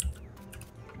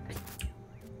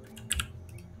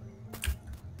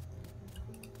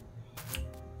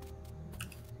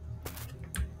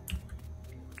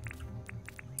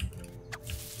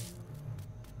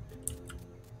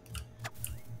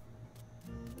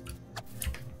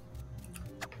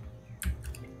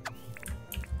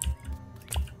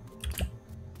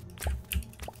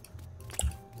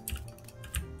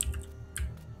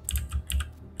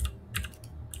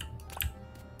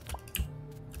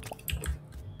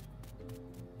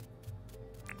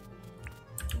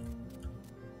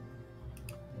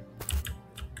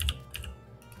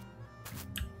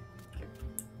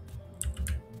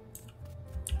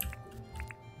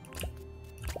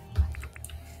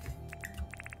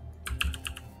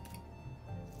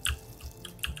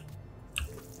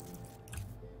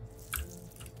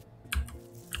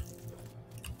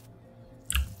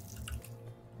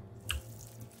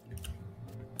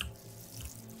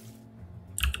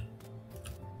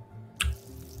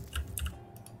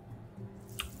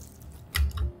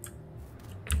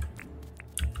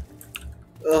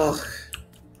 Ugh.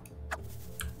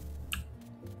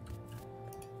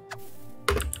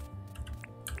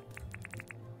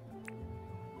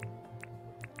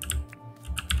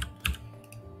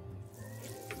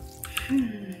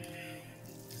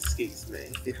 Excuse me,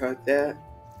 you heard that?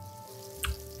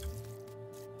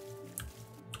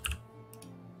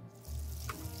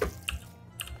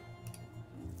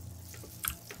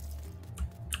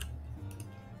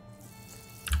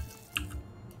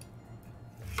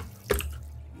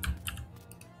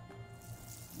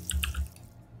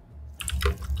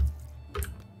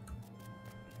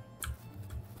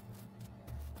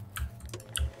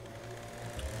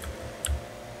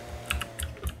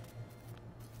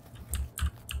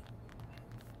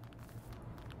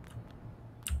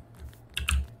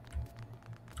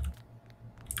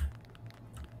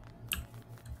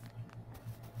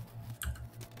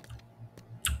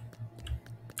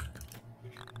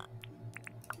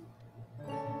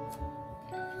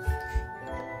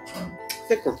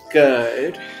 I think we're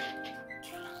good.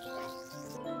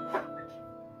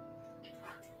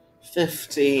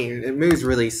 15. It moves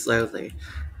really slowly.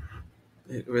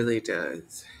 It really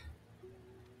does.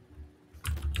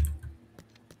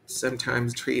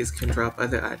 Sometimes trees can drop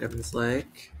other items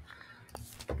like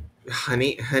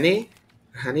honey hives,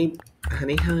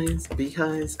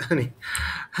 beehives,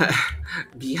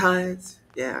 beehives.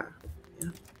 Yeah.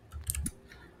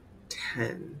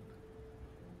 10.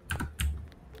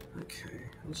 Okay,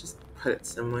 I'll just put it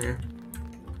somewhere.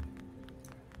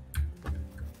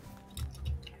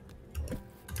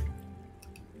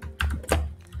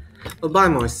 We'll buy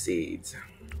more seeds.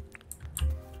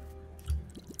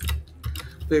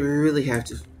 But we really have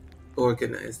to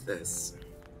organize this.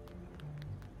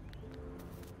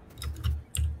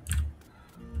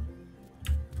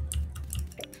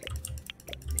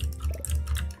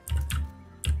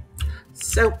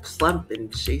 So plump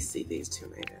and juicy, these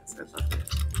tomatoes. I love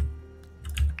it.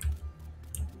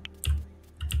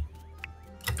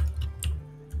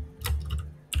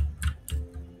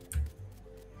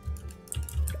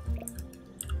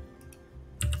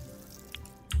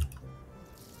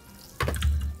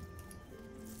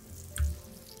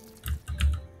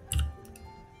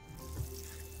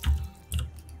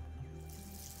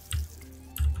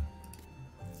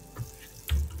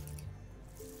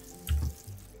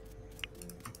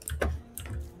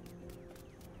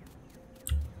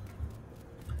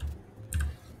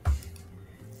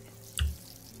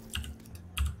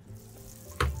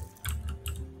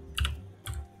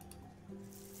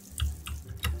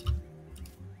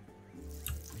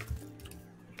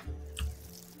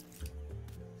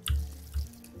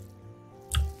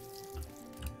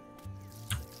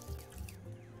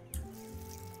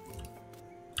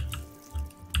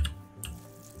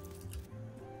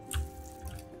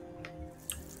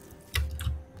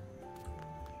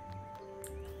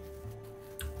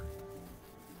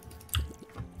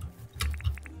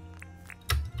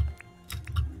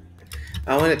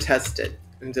 I want to test it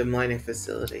in the mining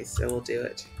facility, so we'll do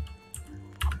it.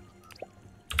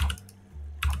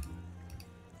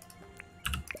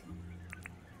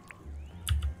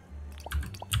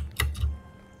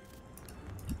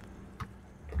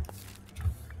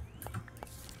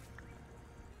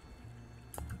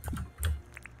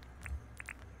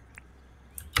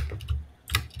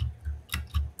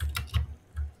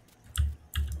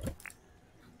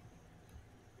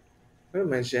 Where did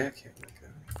my jacket go?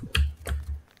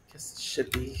 Guess it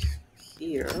should be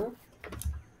here.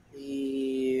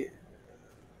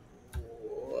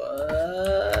 What?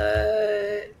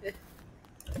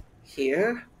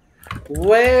 Here?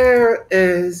 Where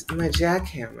is my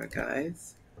jackhammer,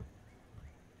 guys?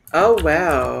 Oh,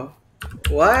 wow.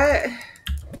 What?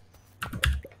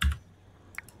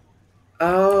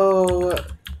 Oh,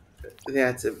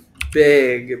 that's a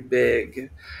big.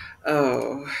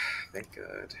 Oh, thank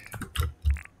God.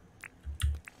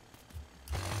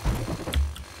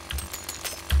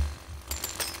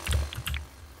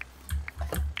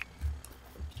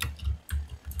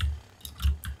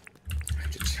 I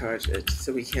have to charge it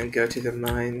so we can't go to the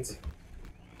mines.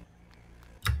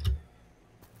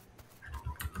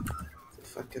 It's a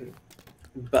fucking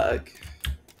bug.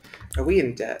 Are we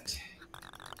in debt?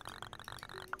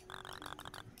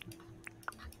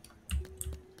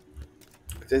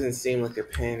 It doesn't seem like a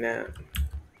paying out.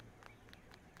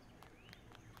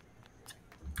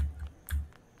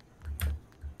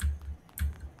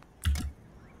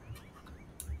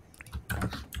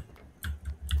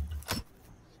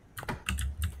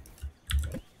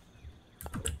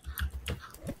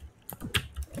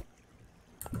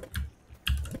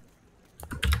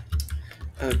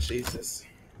 Oh, Jesus.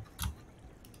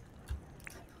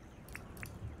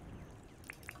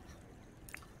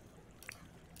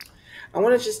 I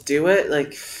want to just do it,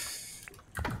 like...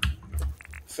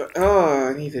 oh,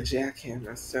 I need a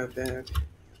jackhammer so bad.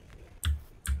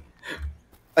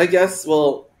 I guess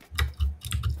we'll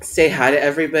say hi to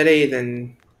everybody,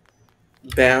 then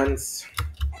bounce.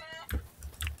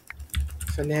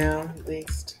 For now, at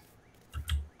least.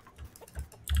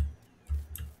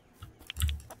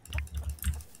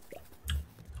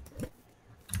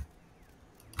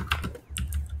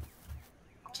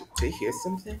 Do you hear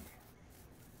something?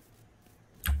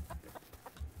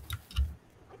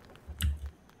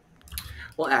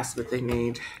 We'll ask what they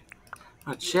need.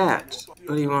 Oh, chat.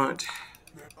 What do you want?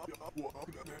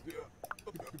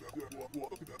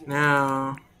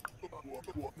 No.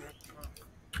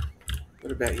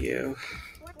 What about you?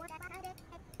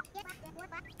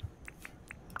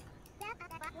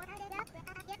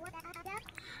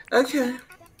 Okay.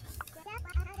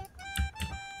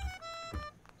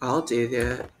 I'll do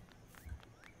that.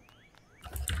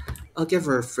 I'll give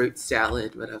her a fruit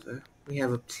salad, whatever. We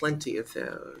have plenty of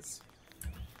those.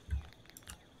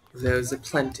 Those are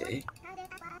plenty.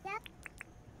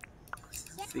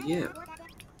 For you.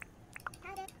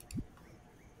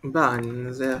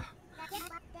 Buns.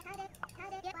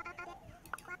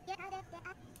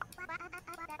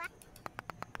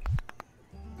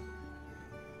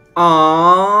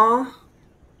 Aww.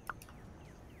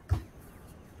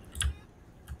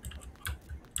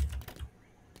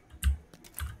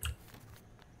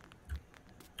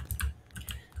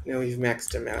 No, we've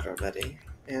maxed him out already.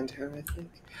 And her, I think.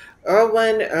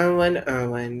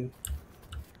 Erwin.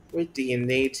 What do you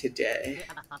need today?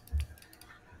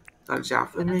 Got a job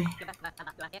for me?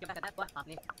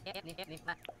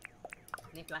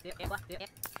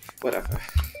 Whatever.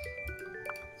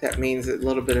 That means a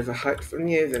little bit of a heart from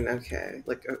you, then okay.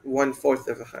 Like 1/4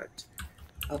 of a heart.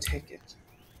 I'll take it.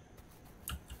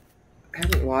 I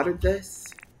haven't watered this?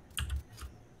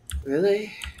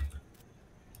 Really?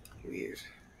 Weird.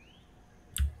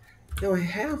 No, I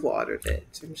have watered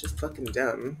it. I'm just fucking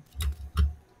dumb.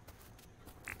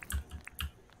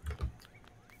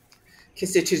 Okay,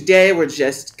 so today we're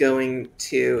just going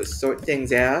to sort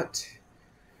things out.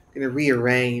 Gonna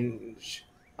rearrange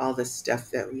all the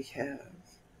stuff that we have.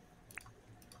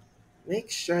 Make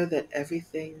sure that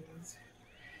everything's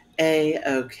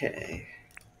A-okay.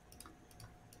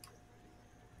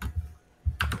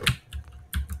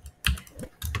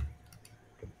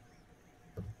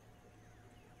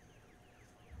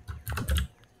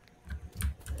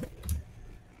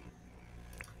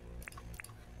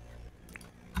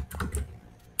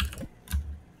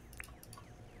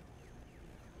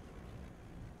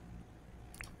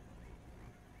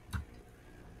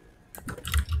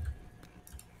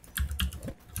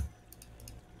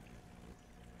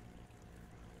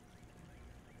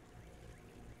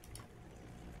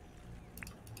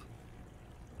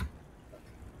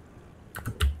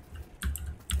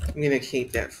 I'm gonna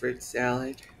keep that fruit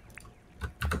salad.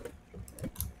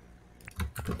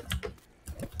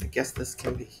 I guess this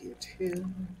can be here too.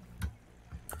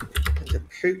 And the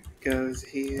fruit goes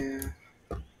here.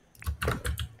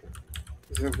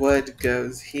 The wood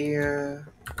goes here.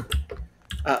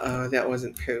 Uh-oh, that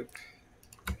wasn't poop.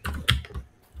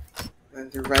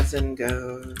 And the resin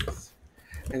goes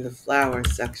in the flower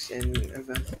section of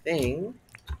a thing.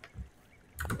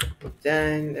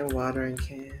 Then a watering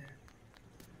can.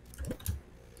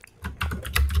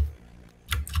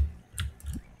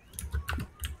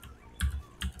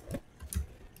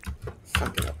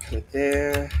 Fuck it, I'll put it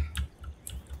there.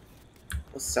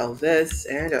 We'll sell this,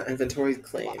 and our inventory's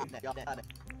clean.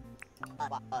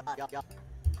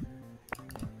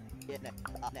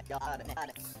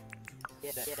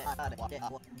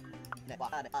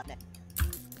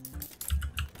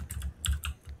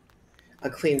 I'll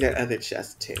clean that other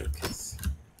chest too, because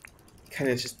I kind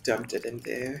of just dumped it in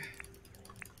there.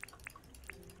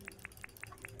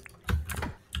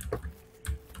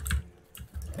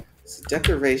 So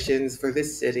decorations for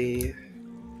this city.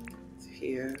 It's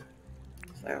here.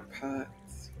 Flower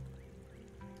pots.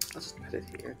 I'll just put it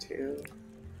here too.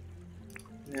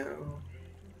 No.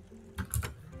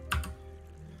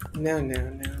 No.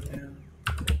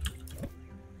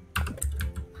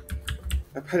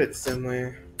 I'll put it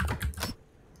somewhere.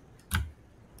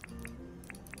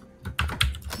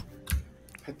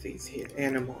 Put these here.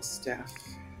 Animal stuff.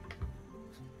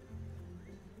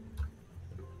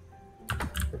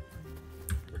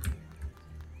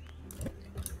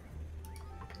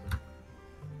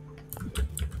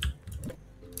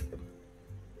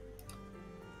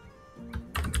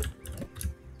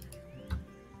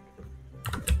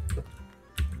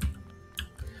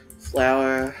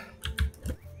 Flour,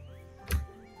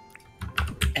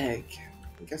 egg.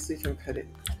 I guess we can put it.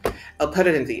 I'll put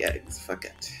it in the eggs. Fuck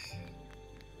it.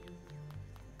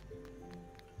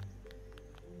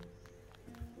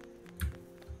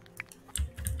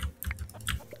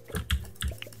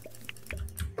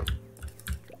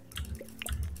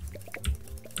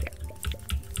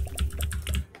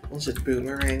 We'll just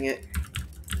boomerang it.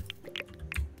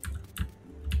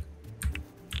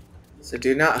 So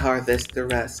do not harvest the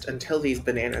rest until these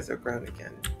bananas are grown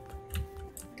again.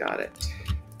 Got it.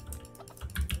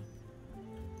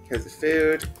 Here's the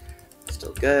food.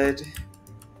 Still good.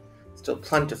 Still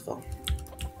plentiful.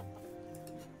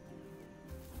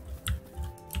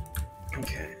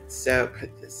 Okay, so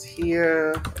put this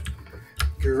here.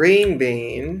 Green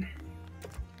bean.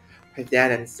 Put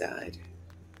that inside.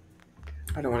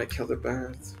 I don't want to kill the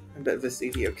birds. I bet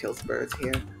Vesuvio kills birds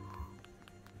here.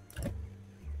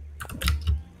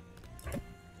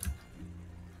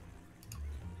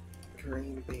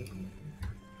 Green bean,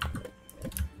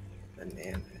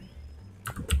 banana,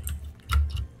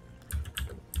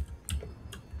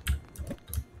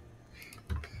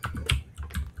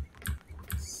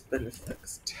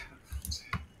 Spinifex tuft,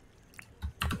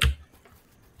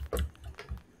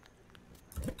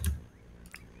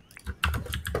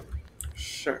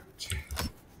 shirt,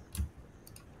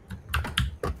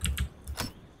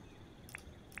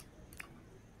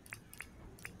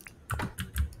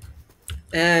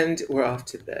 and we're off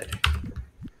to bed.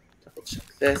 Double check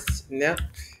this. Nope.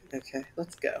 Okay,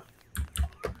 let's go.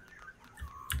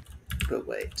 But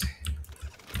wait.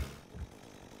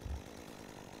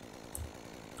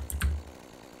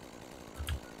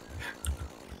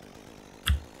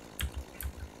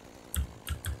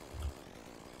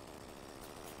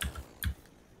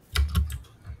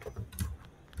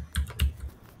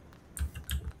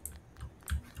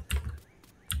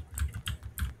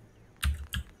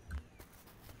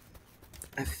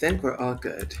 I think we're all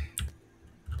good.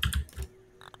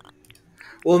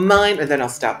 We'll mine and then I'll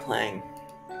stop playing.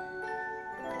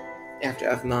 After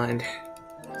I've mined.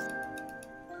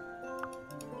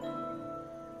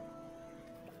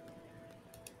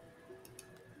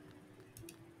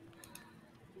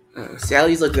 Oh,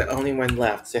 Sally's like the only one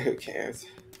left, so who cares?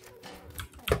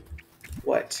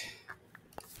 What?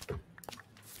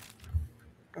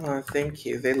 Oh, thank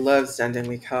you. They love sending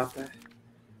me copper.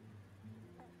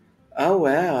 Oh,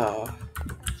 wow.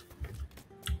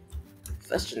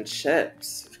 Fish and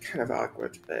chips. It's kind of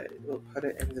awkward, but we'll put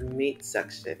it in the meat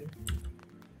section.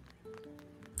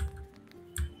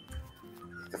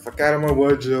 Get the fuck out of my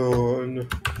way, John.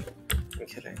 I'm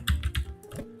kidding.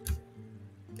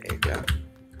 There you go.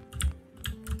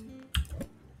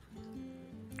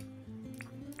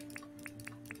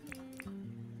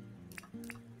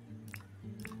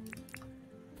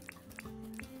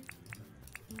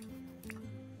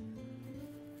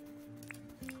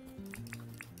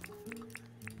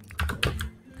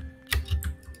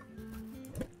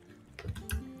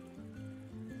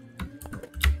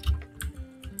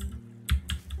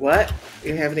 What?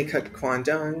 You have any cooked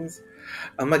quandongs?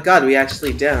 Oh my god, we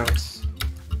actually don't.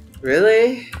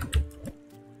 Really?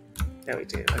 No, we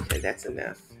do. Okay, that's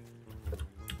enough.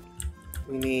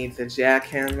 We need the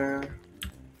jackhammer.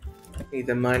 We need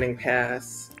the mining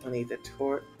pass. We need the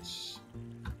torch.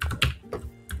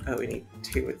 Oh, we need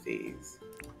 2 of these.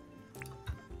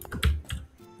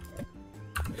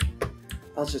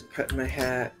 I'll just put my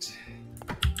hat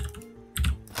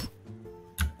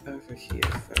over here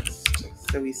first,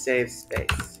 so we save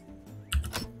space.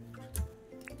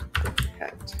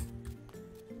 Hat.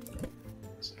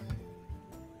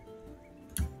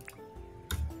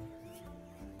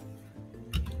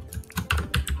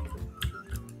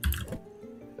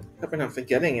 Hope I'm not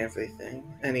forgetting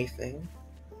anything.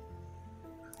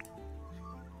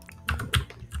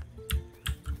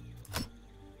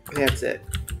 That's it.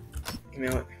 You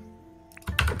know what?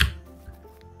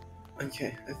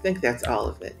 Okay, I think that's all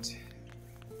of it.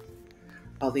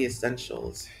 All the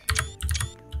essentials.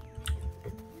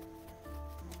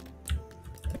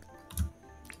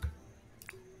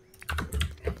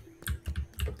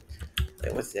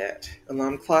 Wait, what's that?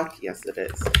 Alarm clock? Yes, it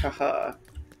is. Haha.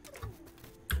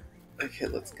 Okay,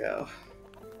 let's go.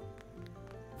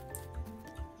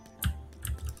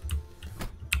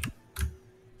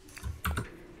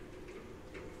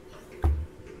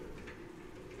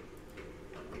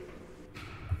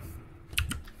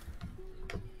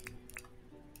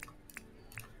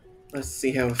 Let's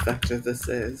see how effective this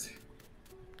is.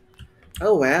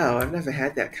 Oh wow, I've never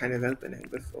had that kind of opening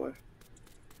before.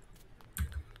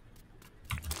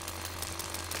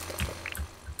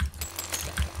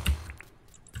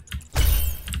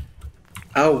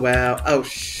 Oh wow, oh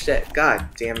shit, god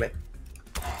damn it.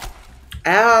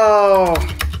 Ow!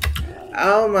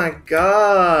 Oh my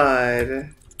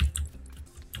god.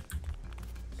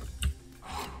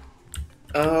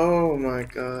 Oh my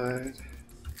god.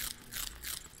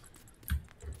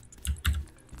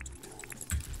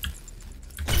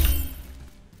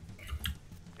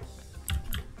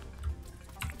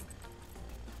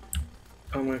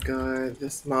 Oh my god,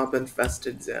 this mob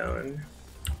infested zone.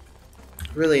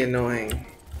 Really annoying.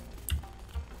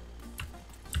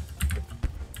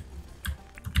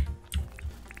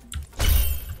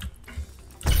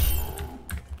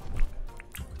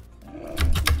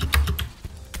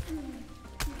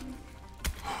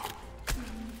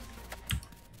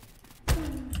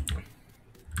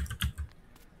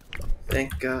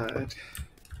 Thank god.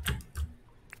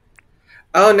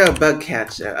 Oh no, bug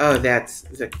catcher. Oh, that's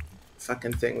the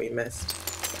fucking thing we missed.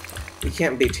 We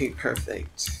can't be too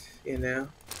perfect, you know?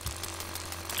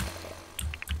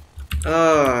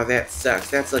 Oh, that sucks.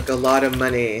 That's like a lot of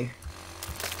money.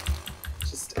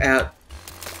 Just out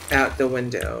the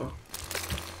window.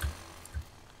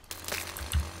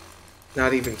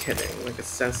 Not even kidding. Like, it's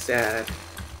so sad.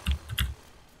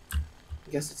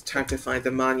 I guess it's time to find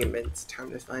the monuments.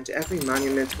 Time to find every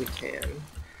monument we can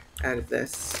out of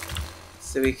this.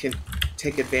 So we can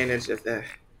take advantage of the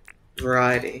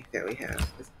variety that we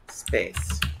have with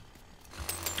space.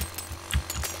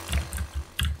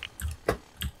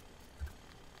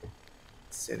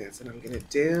 So that's what I'm gonna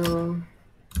do.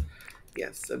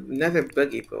 Yes, another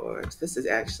boogie board. This is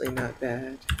actually not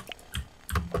bad.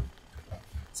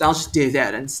 So I'll just do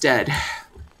that instead.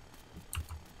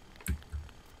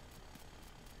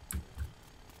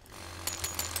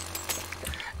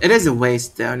 It is a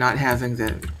waste, though, not having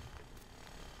the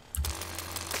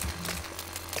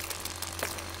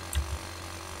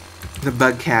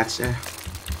bug catcher.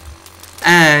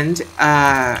 And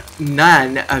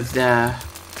none of the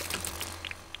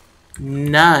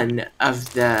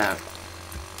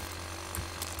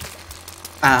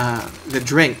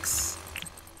drinks.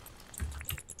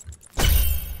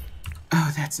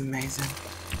 Oh, that's amazing.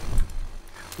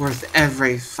 Worth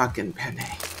every fucking penny.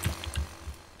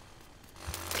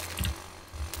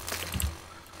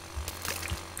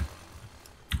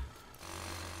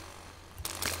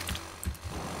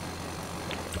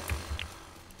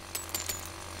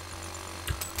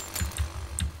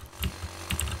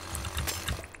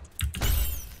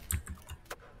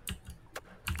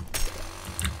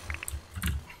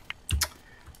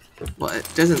 Well, it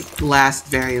doesn't last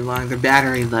very long. The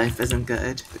battery life isn't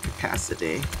good. The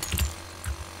capacity.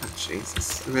 Oh,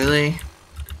 Jesus. Really?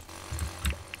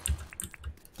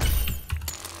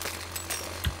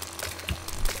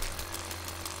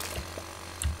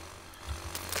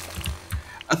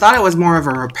 I thought it was more of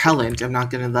a repellent, I'm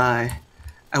not gonna lie.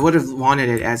 I would have wanted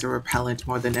it as a repellent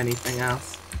more than anything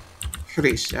else.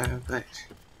 Pretty sure, but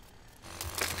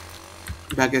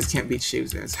beggars can't be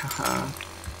choosers, haha.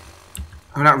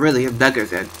 I'm not really a beggar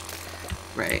then,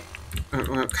 right?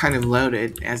 We're kind of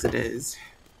loaded as it is.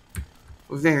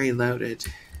 We're very loaded.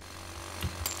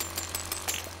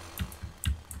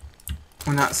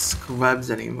 We're not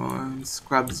scrubs anymore. We're in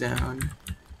scrub zone.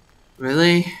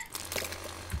 Really?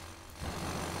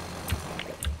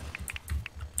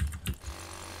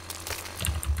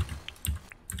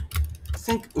 I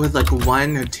think with like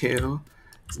 1 or 2,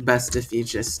 it's best if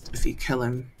you kill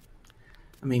him.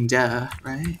 I mean, duh,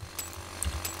 right?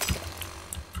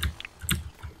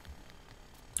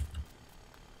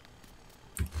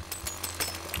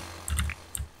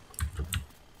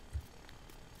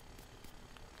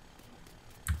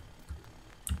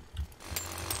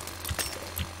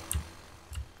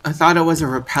 I thought it was a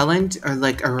repellent or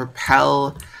like a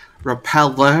repel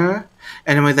repeller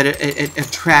in a way that it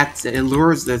attracts it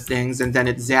lures the things, and then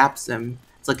it zaps them.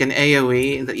 It's like an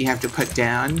AoE that you have to put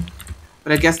down.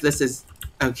 But I guess this is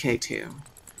okay too.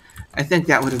 I think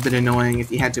that would have been annoying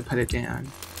if you had to put it down.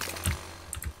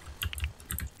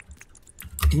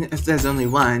 And if there's only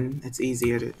one, it's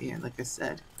easier to, yeah, like I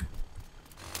said.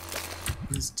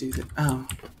 Let's do the, oh.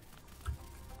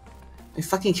 I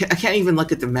can't even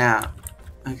look at the map.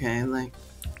 Okay, like.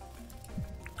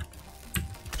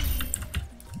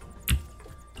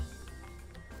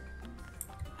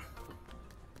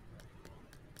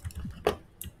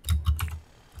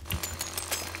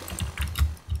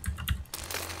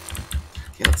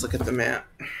 Okay, let's look at the map.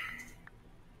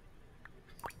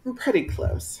 We're pretty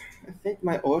close. I think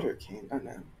my order came. Oh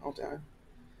no, hold on.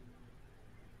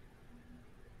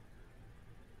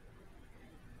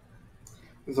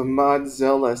 The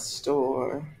Modzilla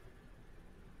store.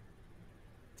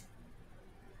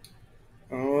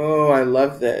 Oh, I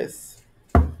love this.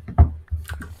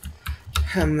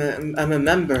 I'm a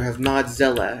member of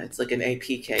Modzilla. It's like an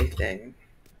APK thing.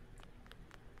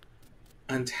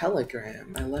 On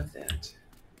Telegram. I love that.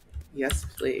 Yes,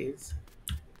 please.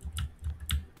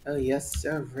 Oh, yes,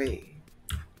 sirree.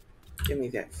 Give me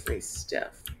that free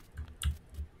stuff.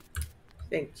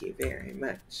 Thank you very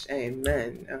much.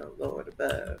 Amen. Oh, Lord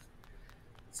above.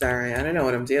 Sorry, I don't know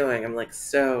what I'm doing. I'm like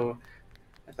so...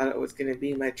 I thought it was going to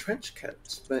be my trench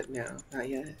coat, but no, not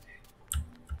yet.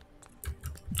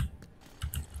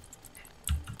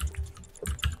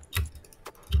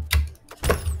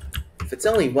 If it's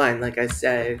only one, like I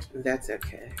said, that's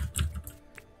okay.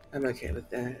 I'm okay with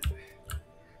that.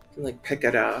 I can like pick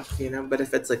it off, you know. But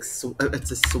if it's like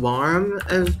it's a swarm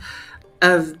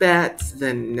of bats,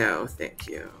 then no, thank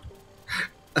you.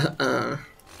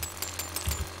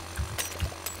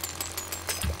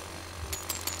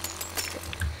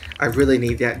 I really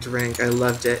need that drink. I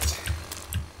loved it.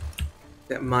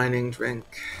 That mining drink.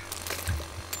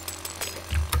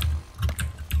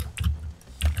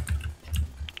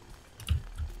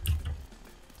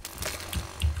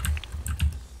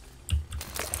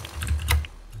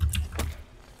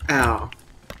 Ow.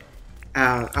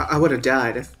 Ow. I would have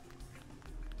died if...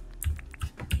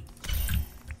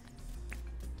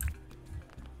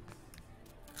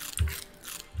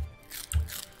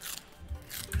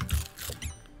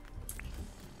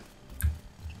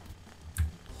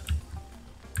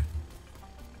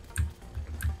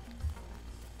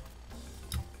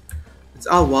 It's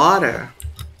all water.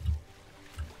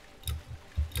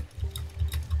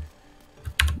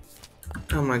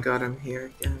 Oh my god, I'm here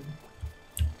again.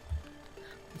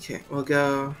 Okay, we'll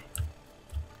go...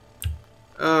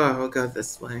 Oh, we'll go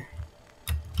this way.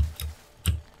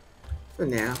 For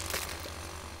now.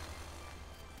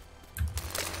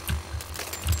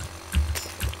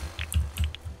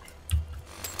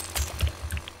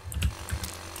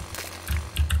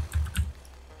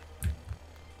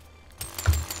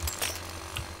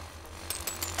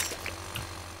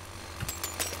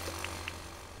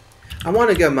 I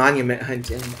want to go monument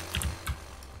hunting.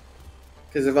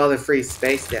 Because of all the free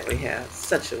space that we have.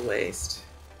 Such a waste.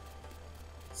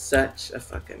 Such a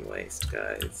fucking waste,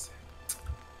 guys.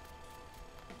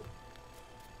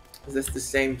 Is this the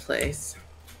same place?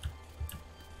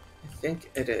 I think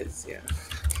it is, yeah.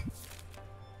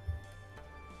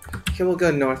 Okay, we'll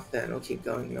go north then. We'll keep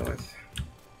going north.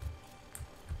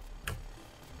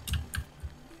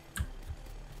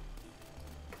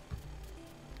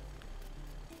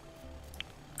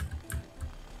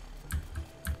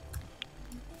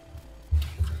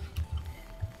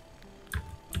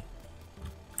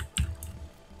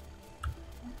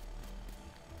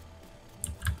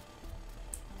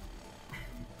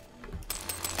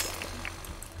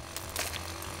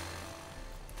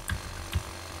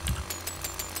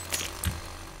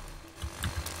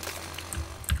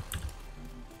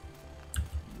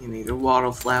 You need a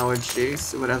wildflower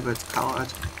juice or whatever it's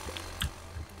called.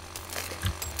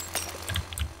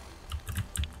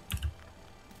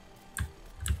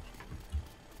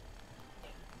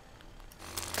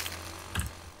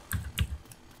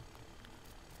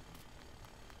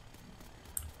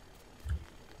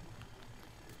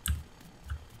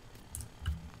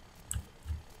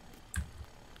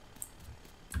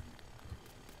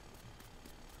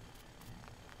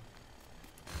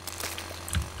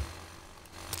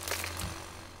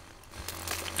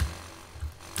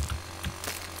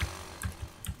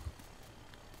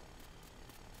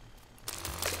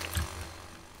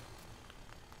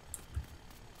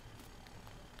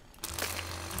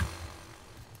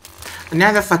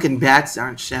 Now the fucking bats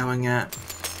aren't showing up.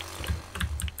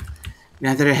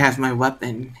 Now that I have my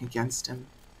weapon against him.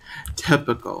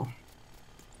 Typical.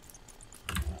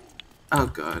 Oh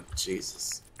God,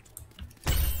 Jesus.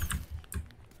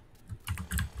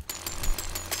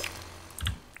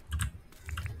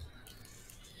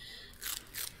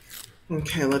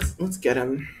 Okay, let's get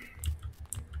him.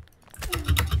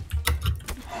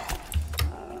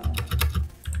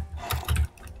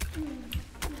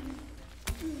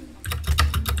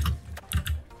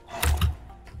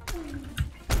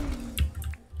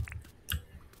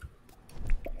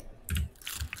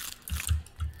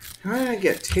 How did I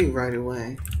get two right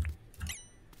away?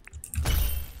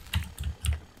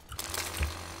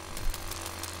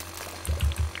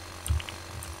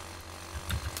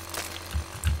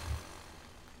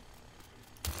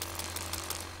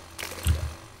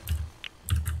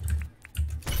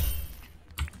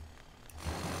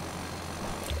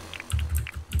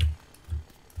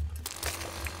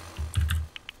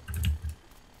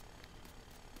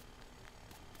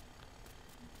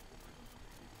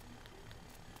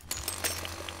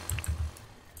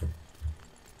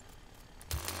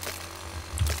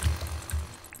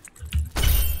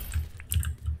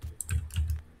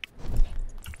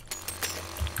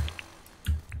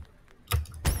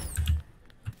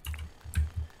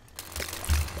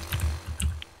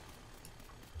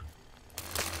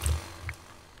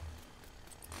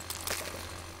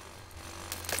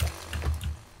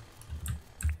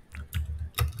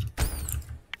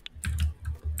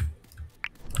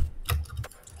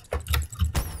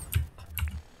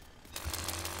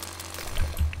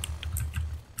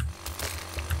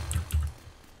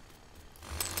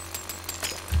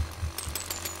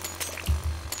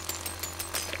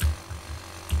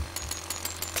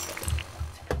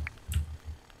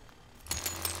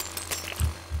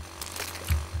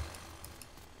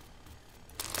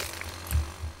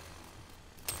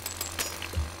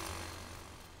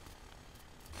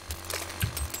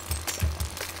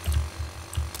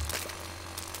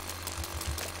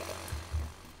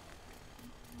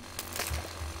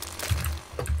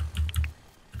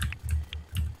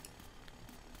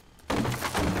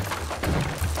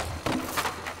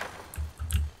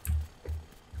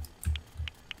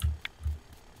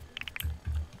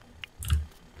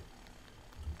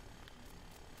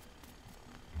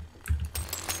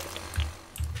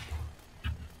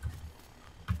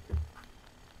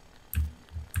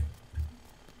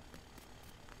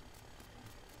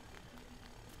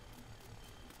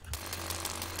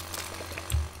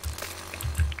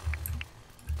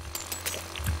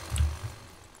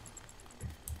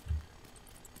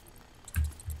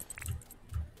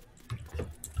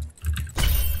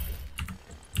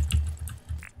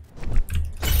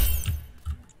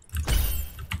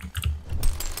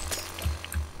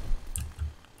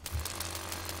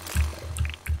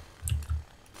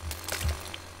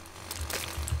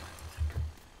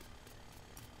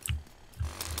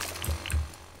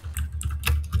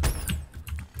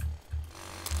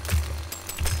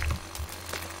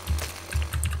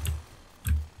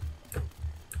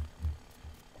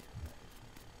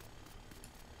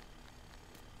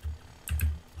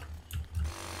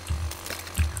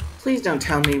 Please don't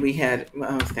tell me we had...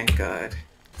 Oh, thank God.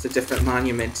 It's a different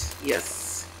monument.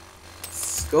 Yes.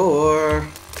 Score.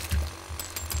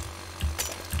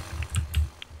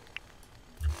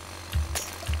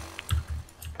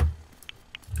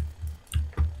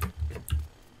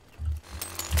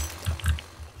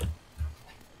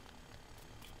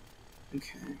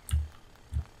 Okay.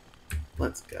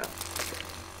 Let's go.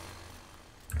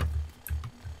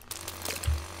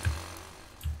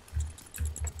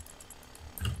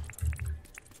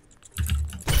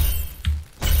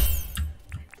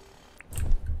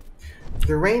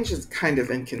 The range is kind of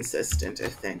inconsistent, I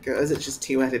think. Or is it just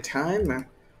two at a time? Or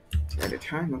two at a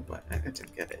time? Or what? I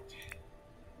didn't get it.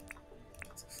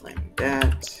 Let's flame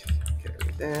that. Get rid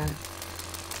of that.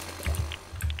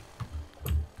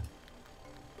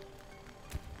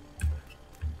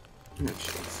 Oh,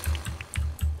 jeez.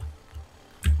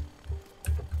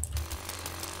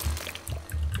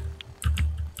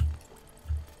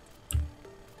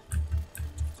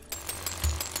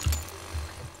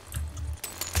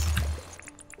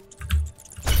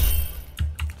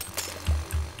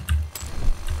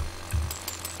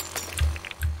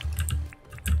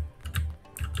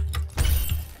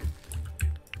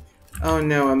 Oh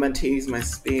no, I meant to use my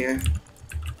spear.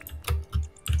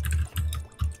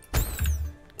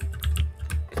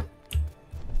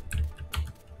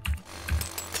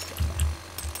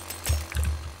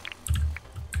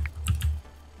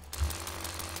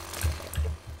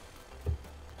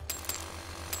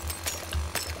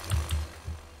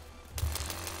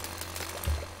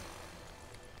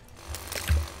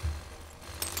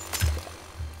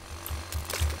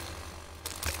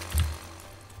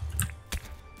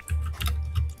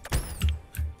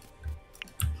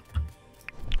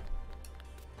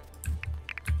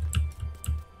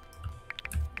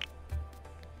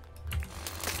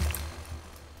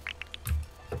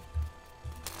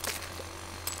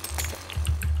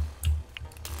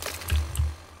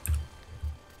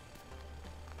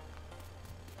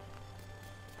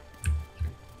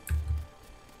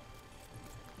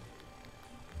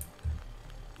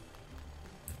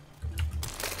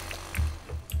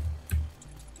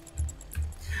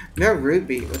 No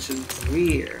ruby, which is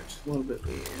weird. A little bit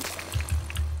weird.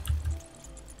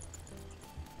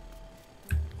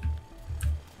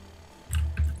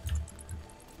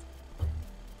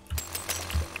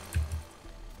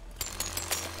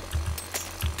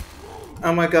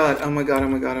 Oh my god, oh my god, oh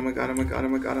my god, oh my god, oh my god, oh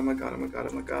my god, oh my god, oh my god,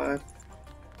 oh my god.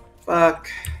 Fuck.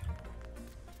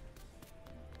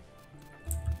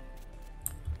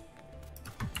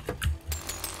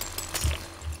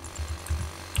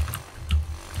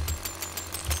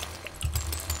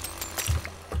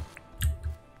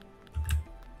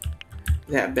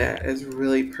 That bat is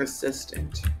really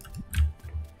persistent.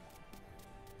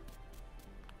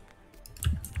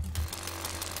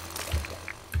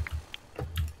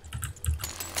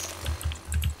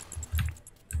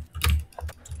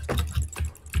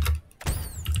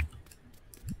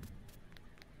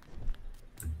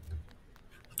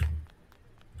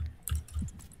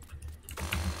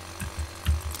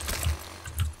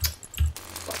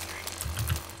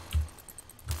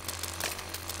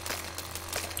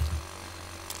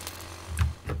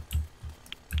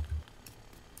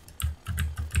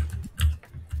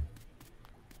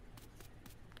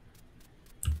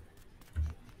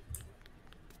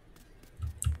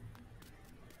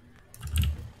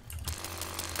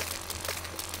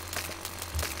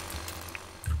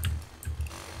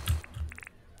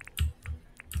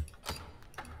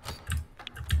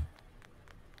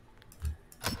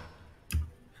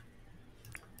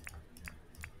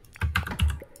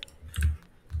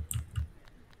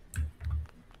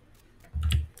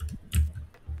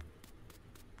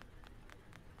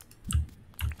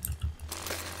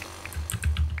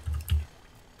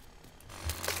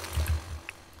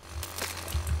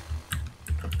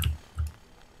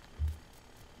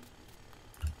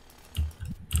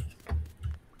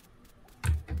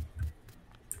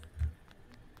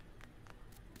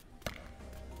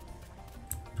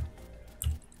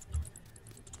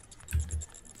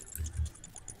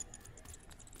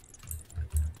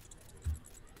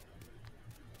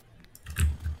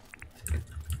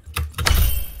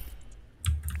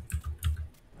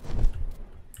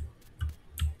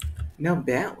 No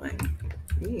battling.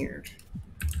 Weird.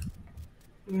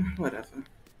 Whatever.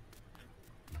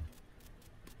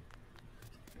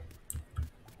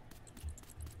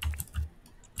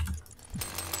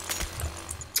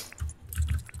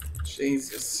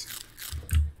 Jesus.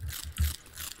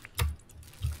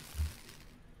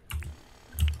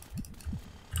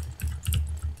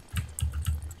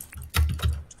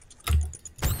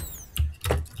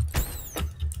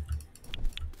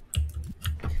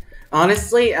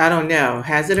 Honestly, I don't know.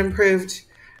 Has it improved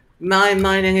my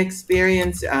mining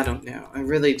experience? I don't know. I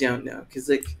really don't know. Because,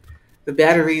 like, the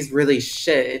battery's really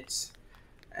shit.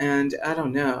 And I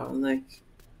don't know. Like,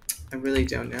 I really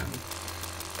don't know.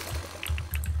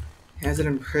 Has it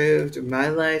improved my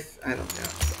life? I don't know.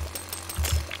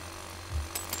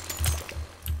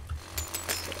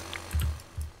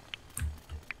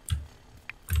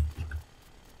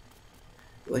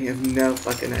 I have no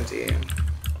fucking idea.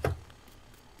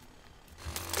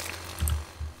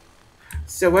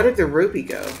 So where did the rupee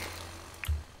go?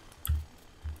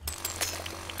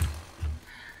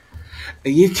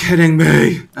 Are you kidding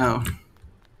me? Oh.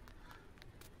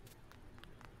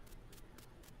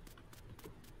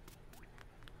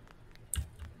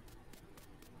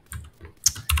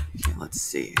 Okay, let's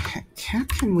see. How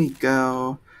can we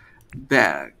go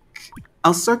back?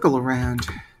 I'll circle around.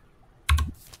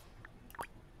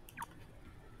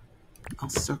 I'll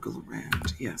circle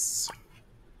around, yes.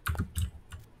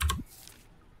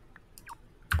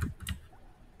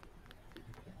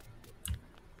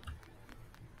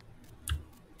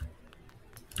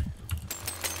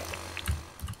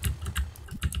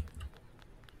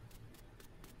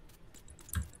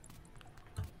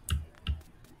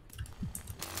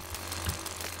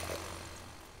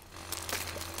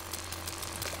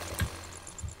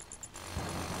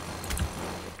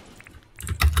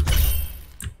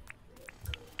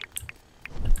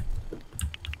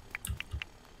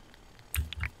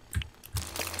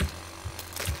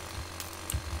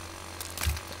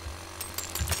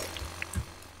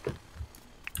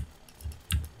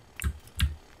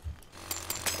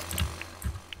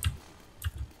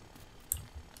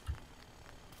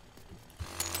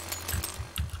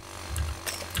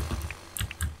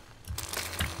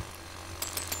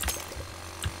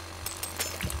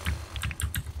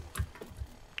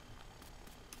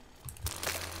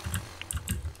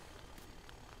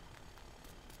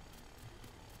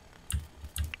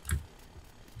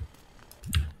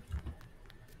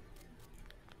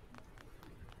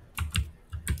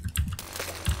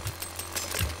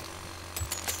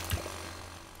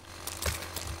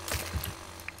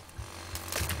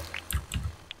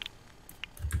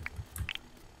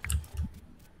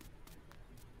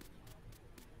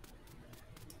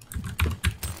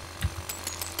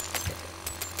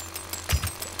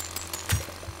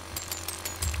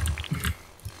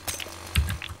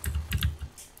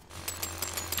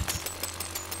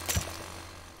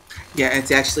 Yeah,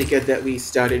 it's actually good that we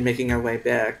started making our way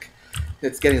back.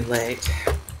 It's getting late.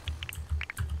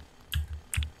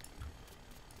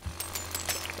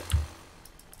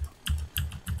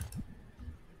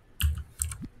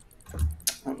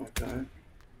 Oh my god.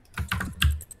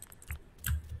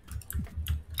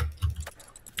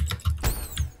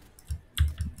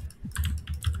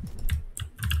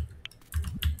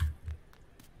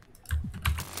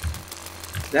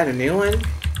 Is that a new one?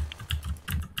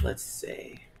 Let's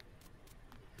see.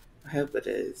 I hope it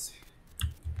is. I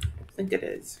think it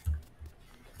is.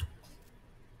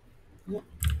 Yeah.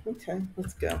 Okay,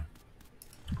 let's go.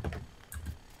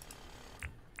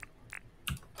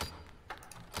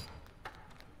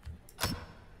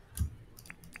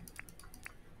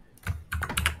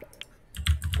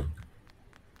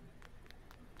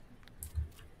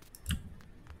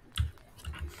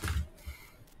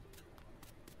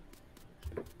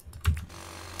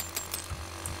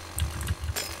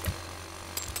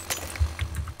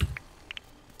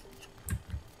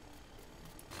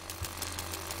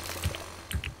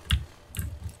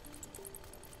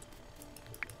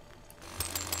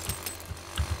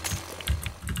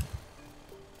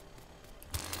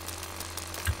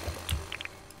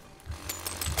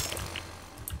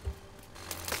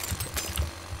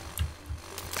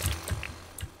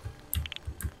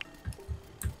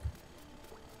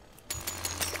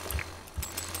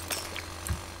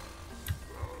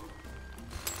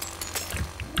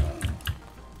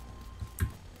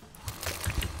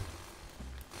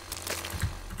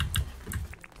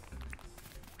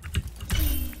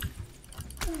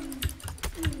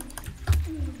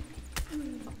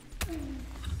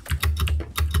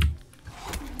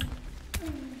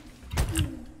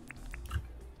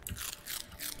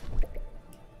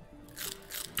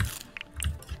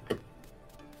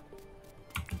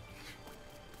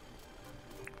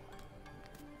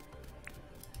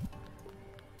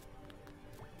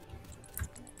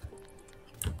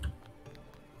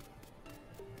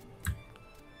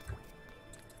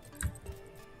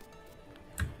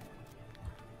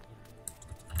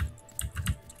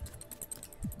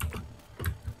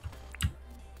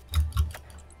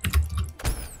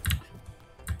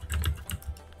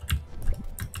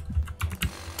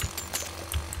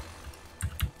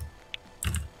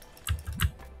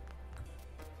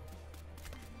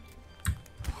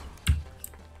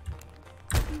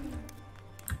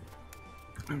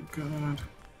 Oh god.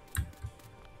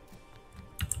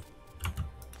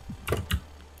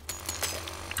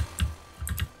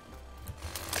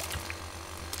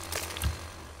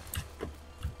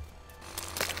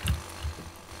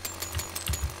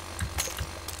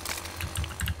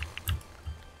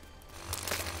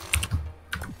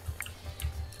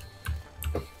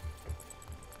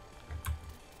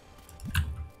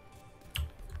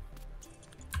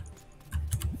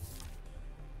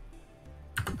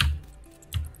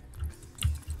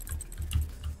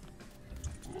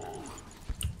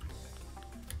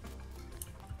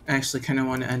 I actually kind of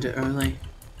want to end it early.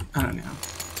 I don't know.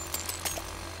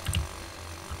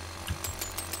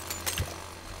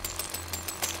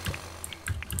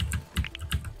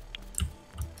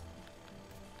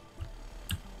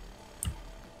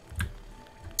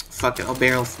 Fuck it, I'll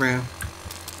barrel through.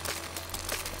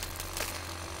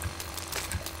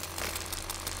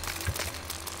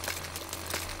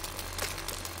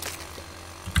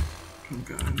 Oh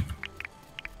god.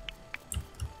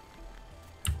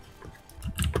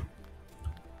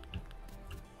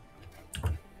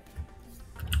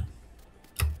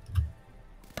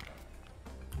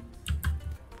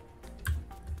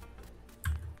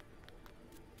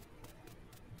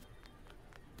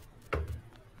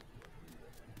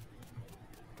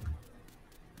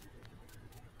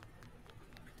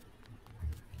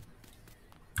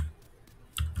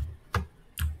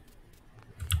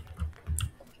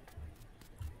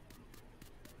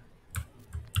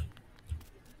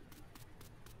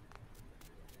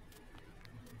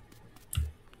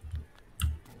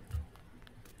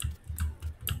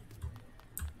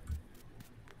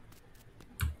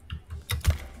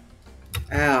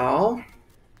 Ow.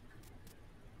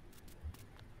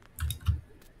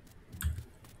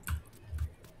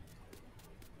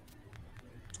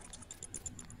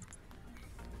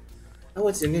 Oh,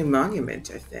 it's a new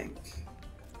monument, I think.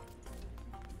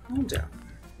 Hold on.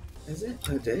 Is it?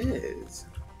 Oh, it is.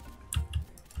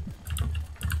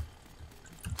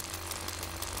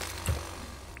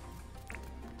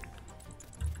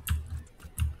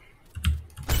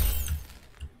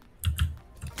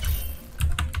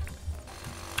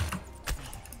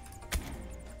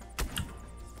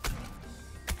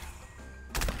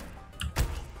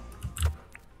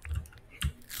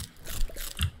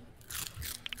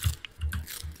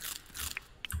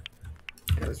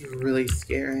 really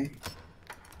scary.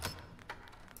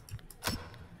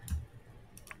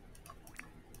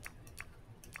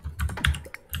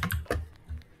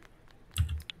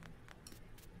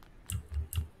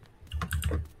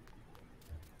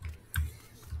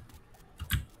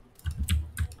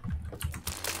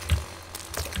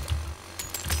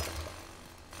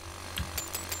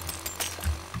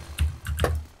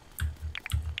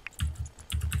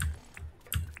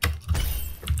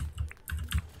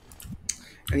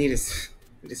 I need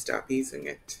to stop using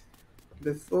it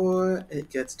before it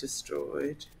gets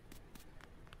destroyed.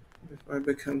 Before I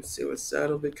become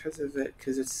suicidal because of it,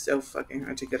 because it's so fucking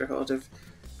hard to get a hold of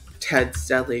Ted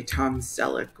Selly, Tom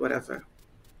Selleck, whatever.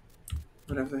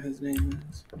 Whatever his name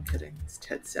is. I'm kidding. It's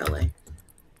Ted Selly.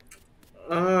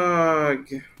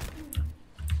 Ugh.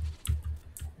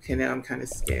 Okay, now I'm kind of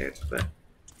scared, but...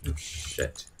 Oh,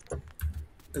 shit.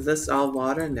 Is this all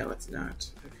water? No, it's not.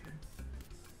 Okay.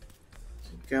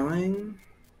 Keep going.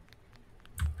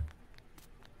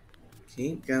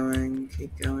 Keep going.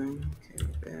 Keep going. Okay,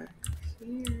 back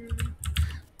here.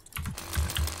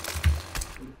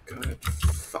 Oh, God.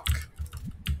 Fuck.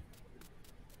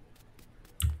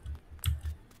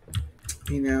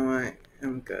 You know what?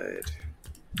 I'm good.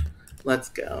 Let's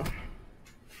go.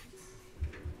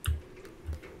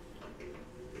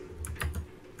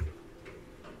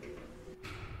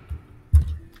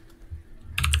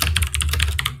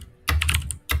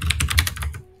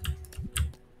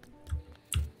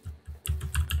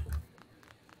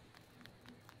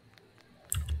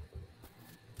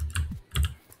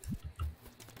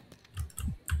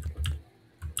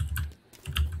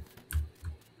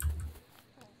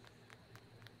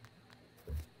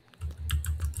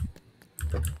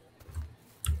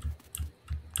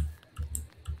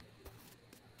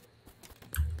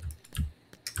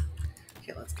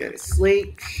 Okay, let's go to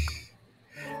sleep.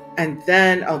 And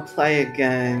then I'll play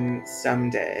again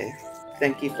someday.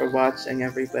 Thank you for watching,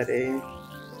 everybody.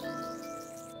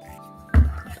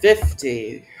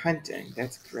 50 hunting,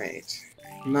 that's great.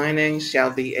 Mining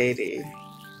shall be 80.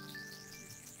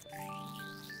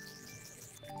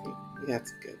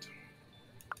 That's good.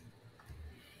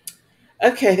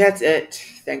 Okay, that's it.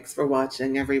 Thanks for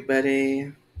watching,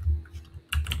 everybody.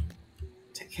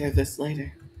 Take care of this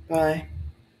later. Bye.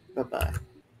 Bye-bye.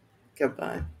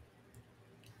 Goodbye.